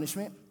ultimate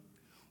punishment.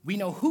 We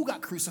know who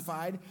got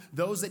crucified,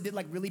 those that did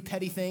like really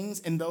petty things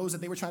and those that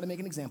they were trying to make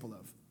an example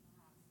of.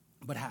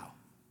 But how?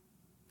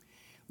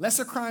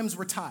 Lesser crimes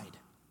were tied.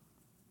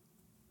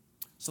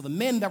 So the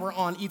men that were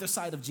on either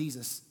side of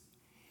Jesus,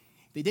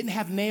 they didn't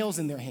have nails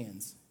in their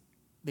hands.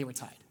 They were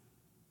tied.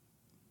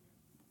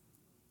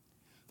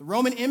 The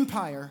Roman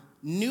Empire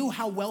knew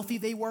how wealthy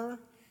they were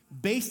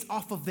based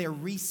off of their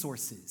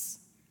resources.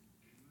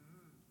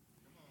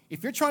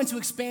 If you're trying to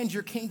expand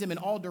your kingdom in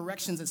all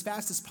directions as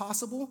fast as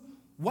possible,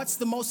 what's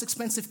the most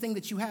expensive thing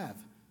that you have?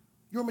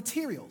 Your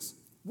materials,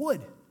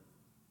 wood,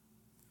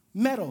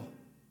 metal,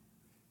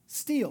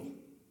 steel,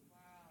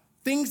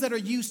 things that are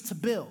used to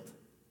build.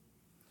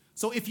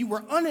 So if you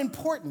were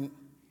unimportant,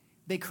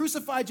 they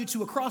crucified you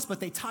to a cross, but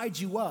they tied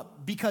you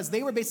up because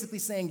they were basically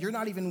saying you're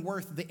not even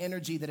worth the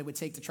energy that it would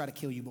take to try to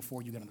kill you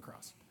before you get on the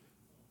cross.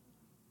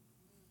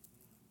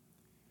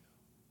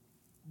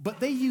 But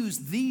they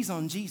used these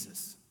on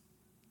Jesus.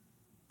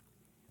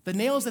 The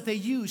nails that they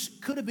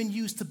used could have been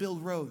used to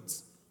build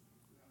roads,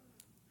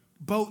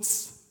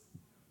 boats,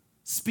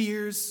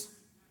 spears,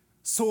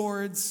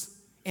 swords,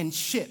 and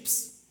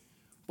ships.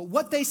 But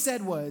what they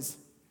said was,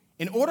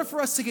 in order for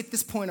us to get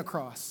this point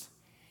across,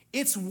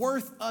 it's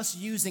worth us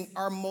using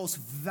our most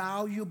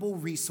valuable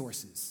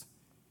resources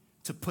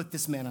to put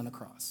this man on the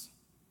cross.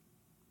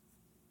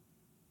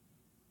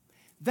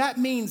 That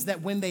means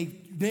that when they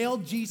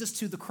nailed Jesus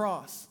to the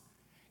cross,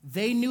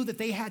 they knew that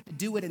they had to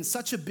do it in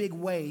such a big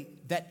way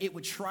that it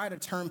would try to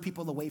turn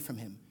people away from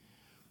him.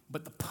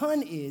 But the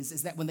pun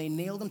is that when they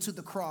nailed him to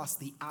the cross,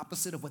 the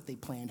opposite of what they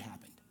planned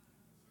happened.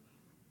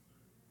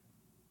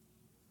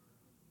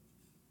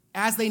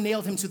 As they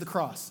nailed him to the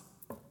cross,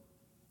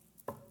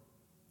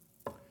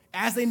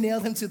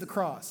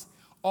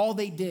 all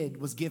they did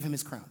was give him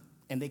his crown,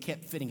 and they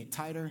kept fitting it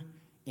tighter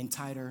and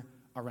tighter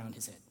around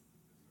his head.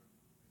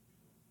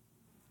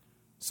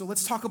 So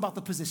let's talk about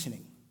the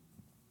positioning.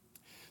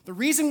 The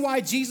reason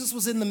why Jesus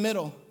was in the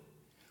middle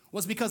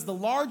was because the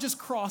largest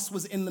cross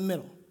was in the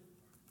middle.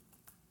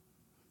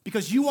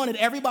 Because you wanted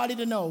everybody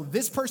to know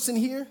this person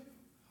here,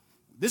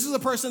 this is a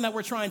person that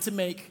we're trying to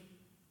make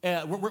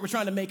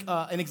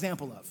an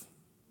example of.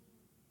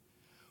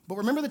 But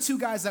remember the two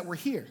guys that were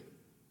here.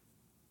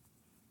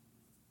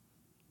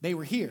 They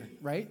were here,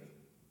 right?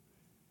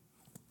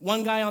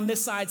 One guy on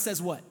this side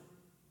says what?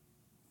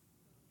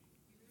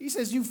 He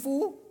says, "You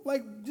fool,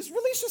 like, just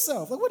release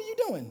yourself. Like, what are you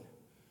doing?"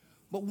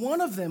 But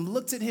one of them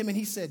looked at him and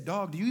he said,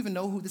 "Dog, do you even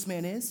know who this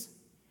man is?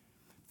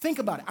 Think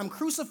about it. I'm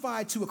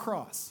crucified to a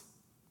cross."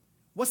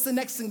 What's the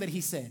next thing that he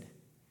said?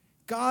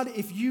 "God,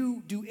 if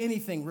you do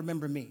anything,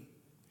 remember me."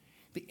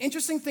 The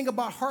interesting thing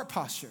about heart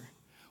posture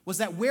was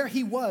that where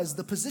he was,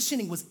 the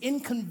positioning was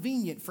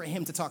inconvenient for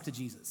him to talk to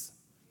Jesus.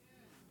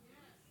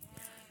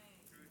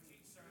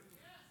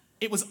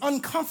 It was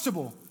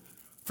uncomfortable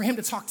for him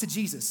to talk to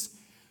Jesus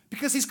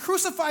because he's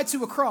crucified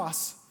to a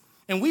cross,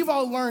 and we've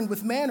all learned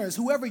with manners,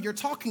 whoever you're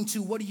talking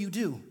to, what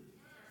do?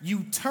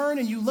 You turn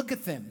and you look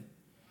at them.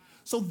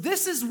 So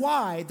this is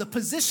why the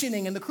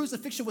positioning and the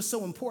crucifixion was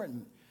so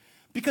important,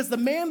 because the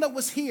man that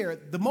was here,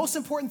 the most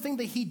important thing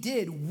that he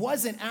did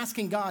wasn't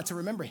asking God to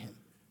remember him.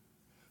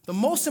 The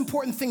most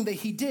important thing that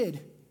he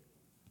did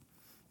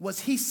was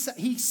he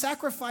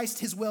sacrificed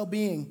his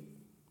well-being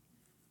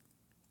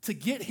to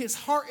get his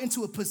heart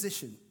into a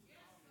position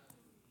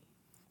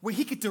where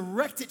he could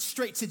direct it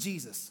straight to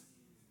Jesus.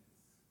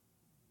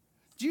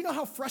 Do you know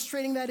how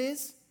frustrating that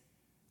is?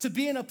 To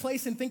be in a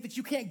place and think that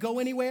you can't go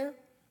anywhere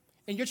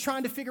and you're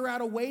trying to figure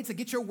out a way to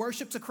get your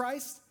worship to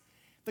Christ?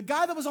 The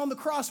guy that was on the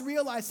cross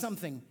realized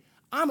something.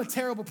 I'm a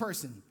terrible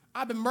person.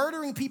 I've been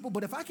murdering people,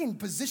 but if I can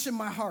position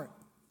my heart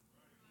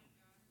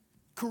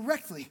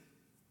correctly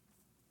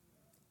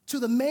to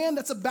the man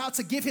that's about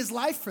to give his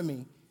life for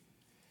me,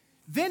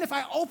 then if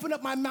I open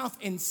up my mouth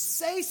and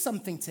say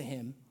something to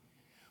him,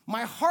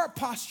 my heart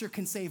posture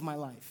can save my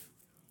life.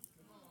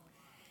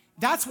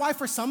 That's why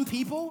for some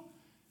people,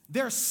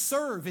 their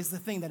serve is the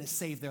thing that has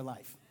saved their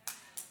life.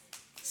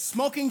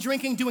 Smoking,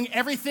 drinking, doing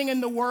everything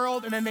in the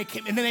world, and then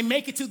they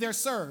make it to their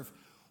serve.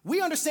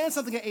 We understand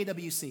something at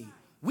AWC.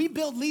 We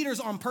build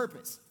leaders on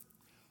purpose.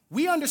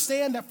 We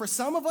understand that for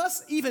some of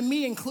us, even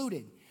me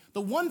included,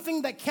 the one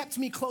thing that kept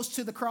me close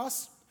to the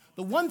cross,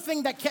 the one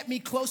thing that kept me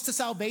close to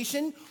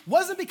salvation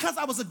wasn't because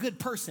I was a good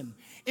person.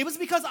 It was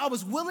because I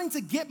was willing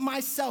to get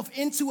myself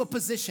into a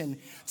position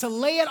to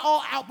lay it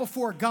all out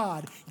before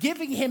God,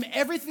 giving him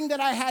everything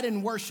that I had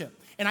in worship.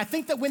 And I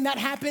think that when that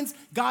happens,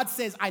 God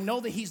says, I know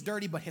that he's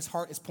dirty, but his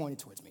heart is pointed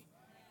towards me.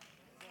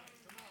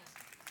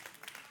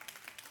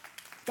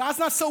 God's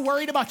not so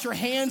worried about your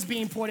hands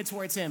being pointed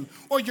towards him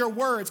or your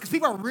words, because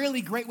people are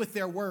really great with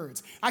their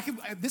words.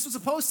 This was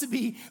supposed to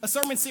be a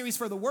sermon series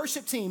for the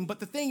worship team, but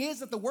the thing is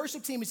that the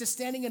worship team is just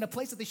standing in a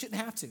place that they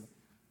shouldn't have to.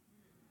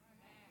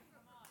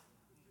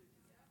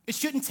 It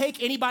shouldn't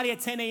take anybody at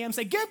 10 a.m.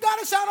 say, give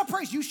God a shout of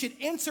praise. You should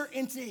enter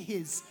into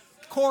his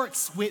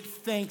courts with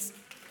thanks.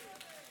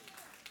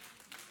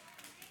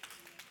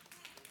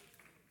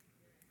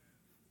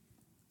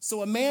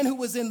 So a man who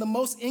was in the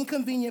most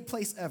inconvenient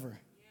place ever,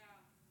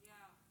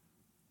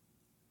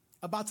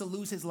 about to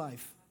lose his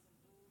life,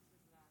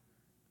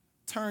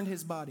 turned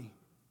his body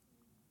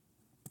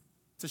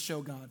to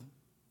show God,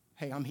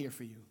 hey, I'm here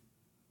for you.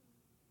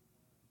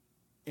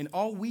 And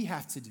all we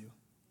have to do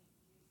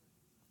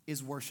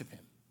is worship him.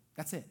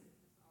 That's it.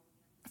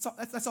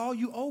 That's all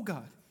you owe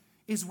God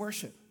is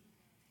worship.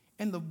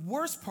 And the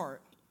worst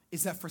part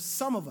is that for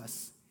some of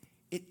us,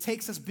 it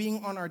takes us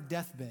being on our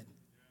deathbed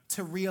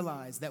to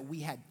realize that we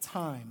had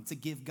time to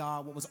give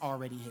God what was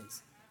already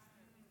his.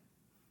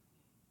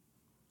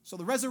 So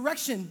the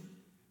resurrection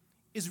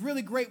is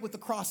really great with the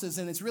crosses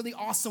and it's really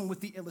awesome with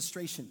the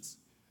illustrations.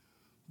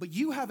 But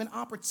you have an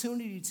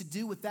opportunity to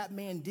do what that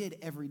man did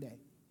every day.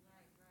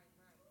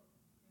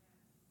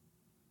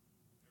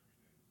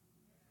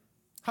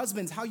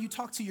 Husbands, how you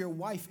talk to your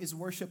wife is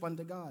worship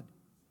unto God.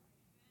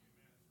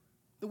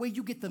 The way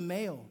you get the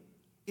mail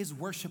is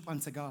worship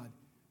unto God.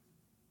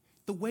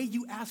 The way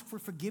you ask for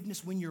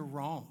forgiveness when you're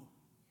wrong.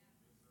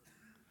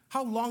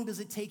 How long does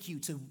it take you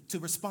to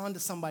respond to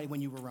somebody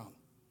when you were wrong?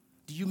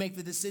 Do you make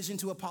the decision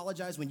to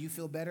apologize when you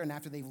feel better and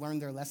after they've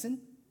learned their lesson?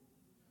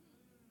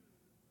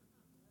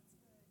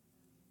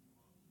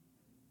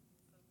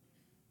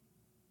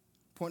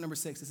 Point number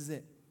 6, this is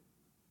it.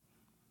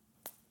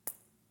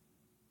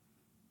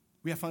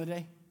 We have fun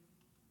today?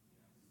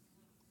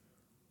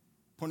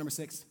 Point number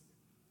 6.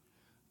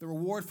 The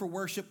reward for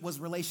worship was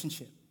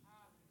relationship,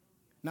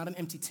 not an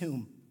empty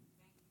tomb.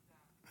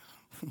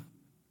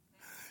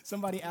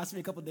 Somebody asked me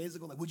a couple days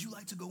ago, like, would you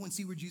like to go and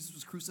see where Jesus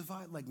was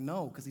crucified? Like,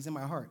 no, because he's in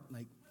my heart.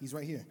 Like, he's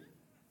right here.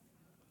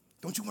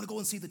 Don't you want to go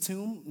and see the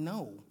tomb?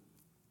 No.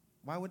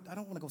 I don't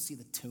want to go see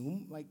the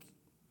tomb. Like,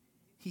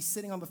 he's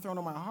sitting on the throne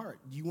of my heart.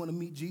 Do you want to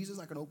meet Jesus?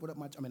 I could open up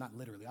not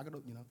literally.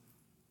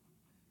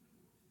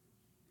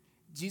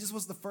 Jesus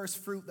was the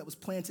first fruit that was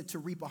planted to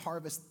reap a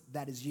harvest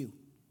that is you.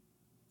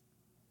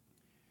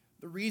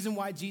 The reason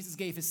why Jesus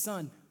gave his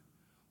son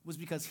was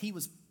because he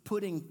was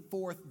putting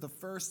forth the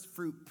first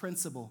fruit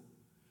principle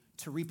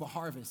to reap a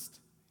harvest.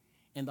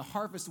 And the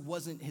harvest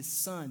wasn't his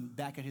son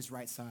back at his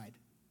right side.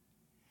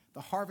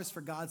 The harvest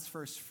for God's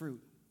first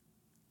fruit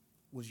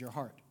was your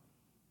heart.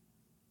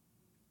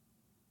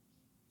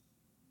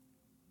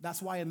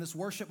 That's why in this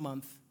worship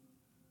month,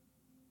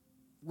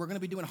 we're going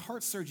to be doing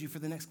heart surgery for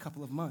the next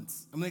couple of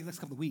months. The next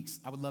couple of weeks.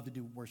 I would love to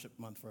do worship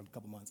month for a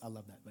couple of months. I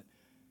love that. But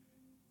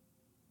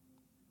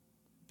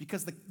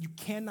because you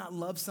cannot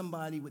love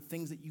somebody with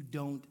things that you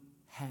don't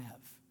have.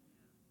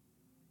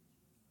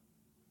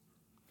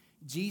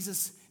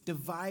 Jesus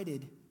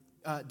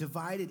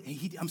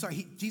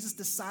Jesus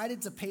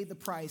decided to pay the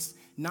price,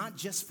 not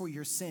just for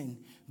your sin,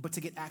 but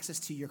to get access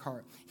to your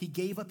heart. He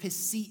gave up his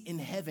seat in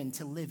heaven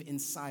to live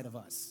inside of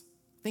us.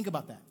 Think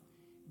about that.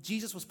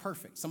 Jesus was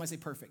perfect. Somebody say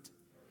perfect.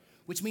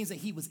 Which means that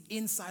he was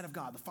inside of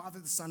God, the Father,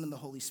 the Son, and the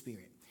Holy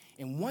Spirit.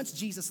 And once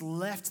Jesus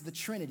left the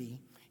Trinity,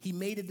 he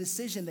made a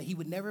decision that he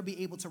would never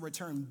be able to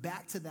return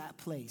back to that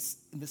place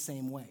in the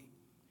same way.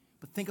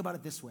 But think about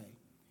it this way.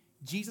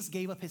 Jesus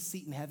gave up his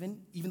seat in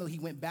heaven, even though he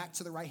went back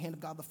to the right hand of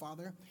God the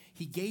Father.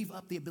 He gave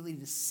up the ability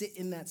to sit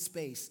in that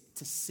space,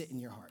 to sit in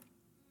your heart.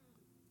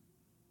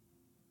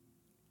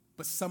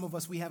 But some of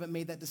us, we haven't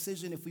made that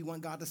decision if we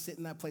want God to sit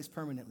in that place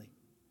permanently.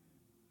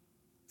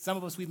 Some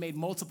of us, we've made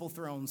multiple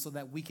thrones so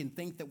that we can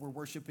think that we're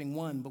worshiping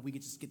one, but we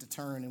just get to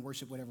turn and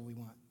worship whatever we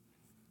want.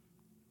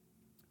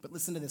 But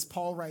listen to this.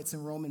 Paul writes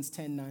in Romans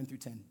 10, 9 through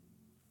 10.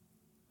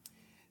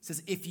 It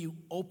says, if you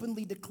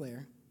openly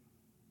declare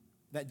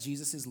that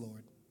Jesus is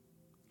Lord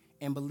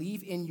and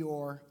believe in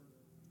your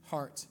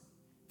heart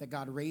that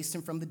God raised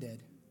him from the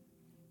dead,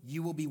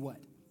 you will be what?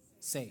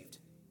 Saved.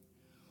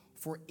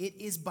 For it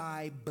is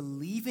by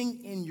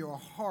believing in your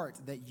heart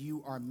that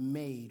you are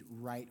made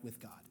right with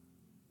God.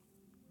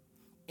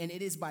 And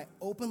it is by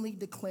openly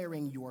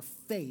declaring your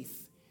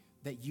faith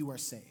that you are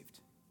saved.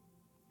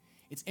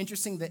 It's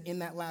interesting that in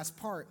that last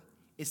part,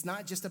 it's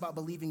not just about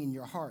believing in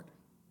your heart,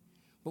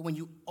 but when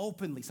you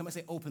openly, somebody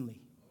say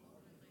openly,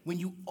 when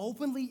you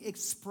openly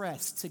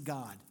express to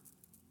God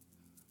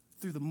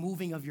through the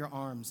moving of your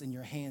arms and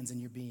your hands and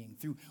your being,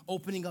 through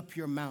opening up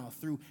your mouth,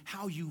 through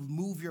how you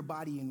move your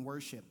body in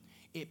worship,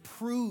 it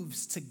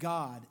proves to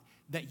God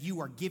that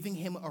you are giving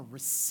him a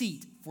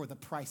receipt for the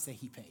price that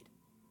he paid.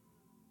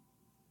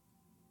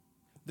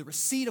 The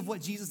receipt of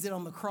what Jesus did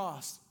on the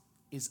cross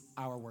is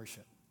our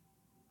worship.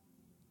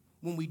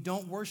 When we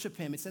don't worship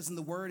him, it says in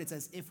the word, it's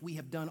as if we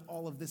have done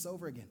all of this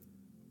over again.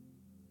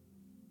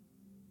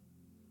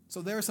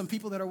 So there are some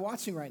people that are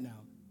watching right now.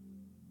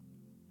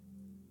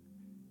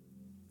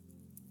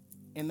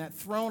 And that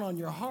throne on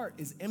your heart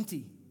is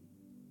empty.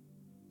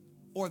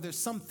 Or there's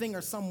something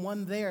or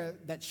someone there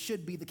that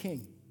should be the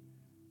king.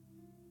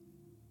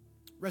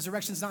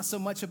 Resurrection is not so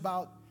much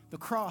about the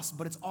cross,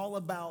 but it's all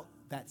about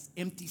that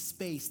empty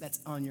space that's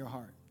on your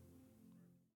heart.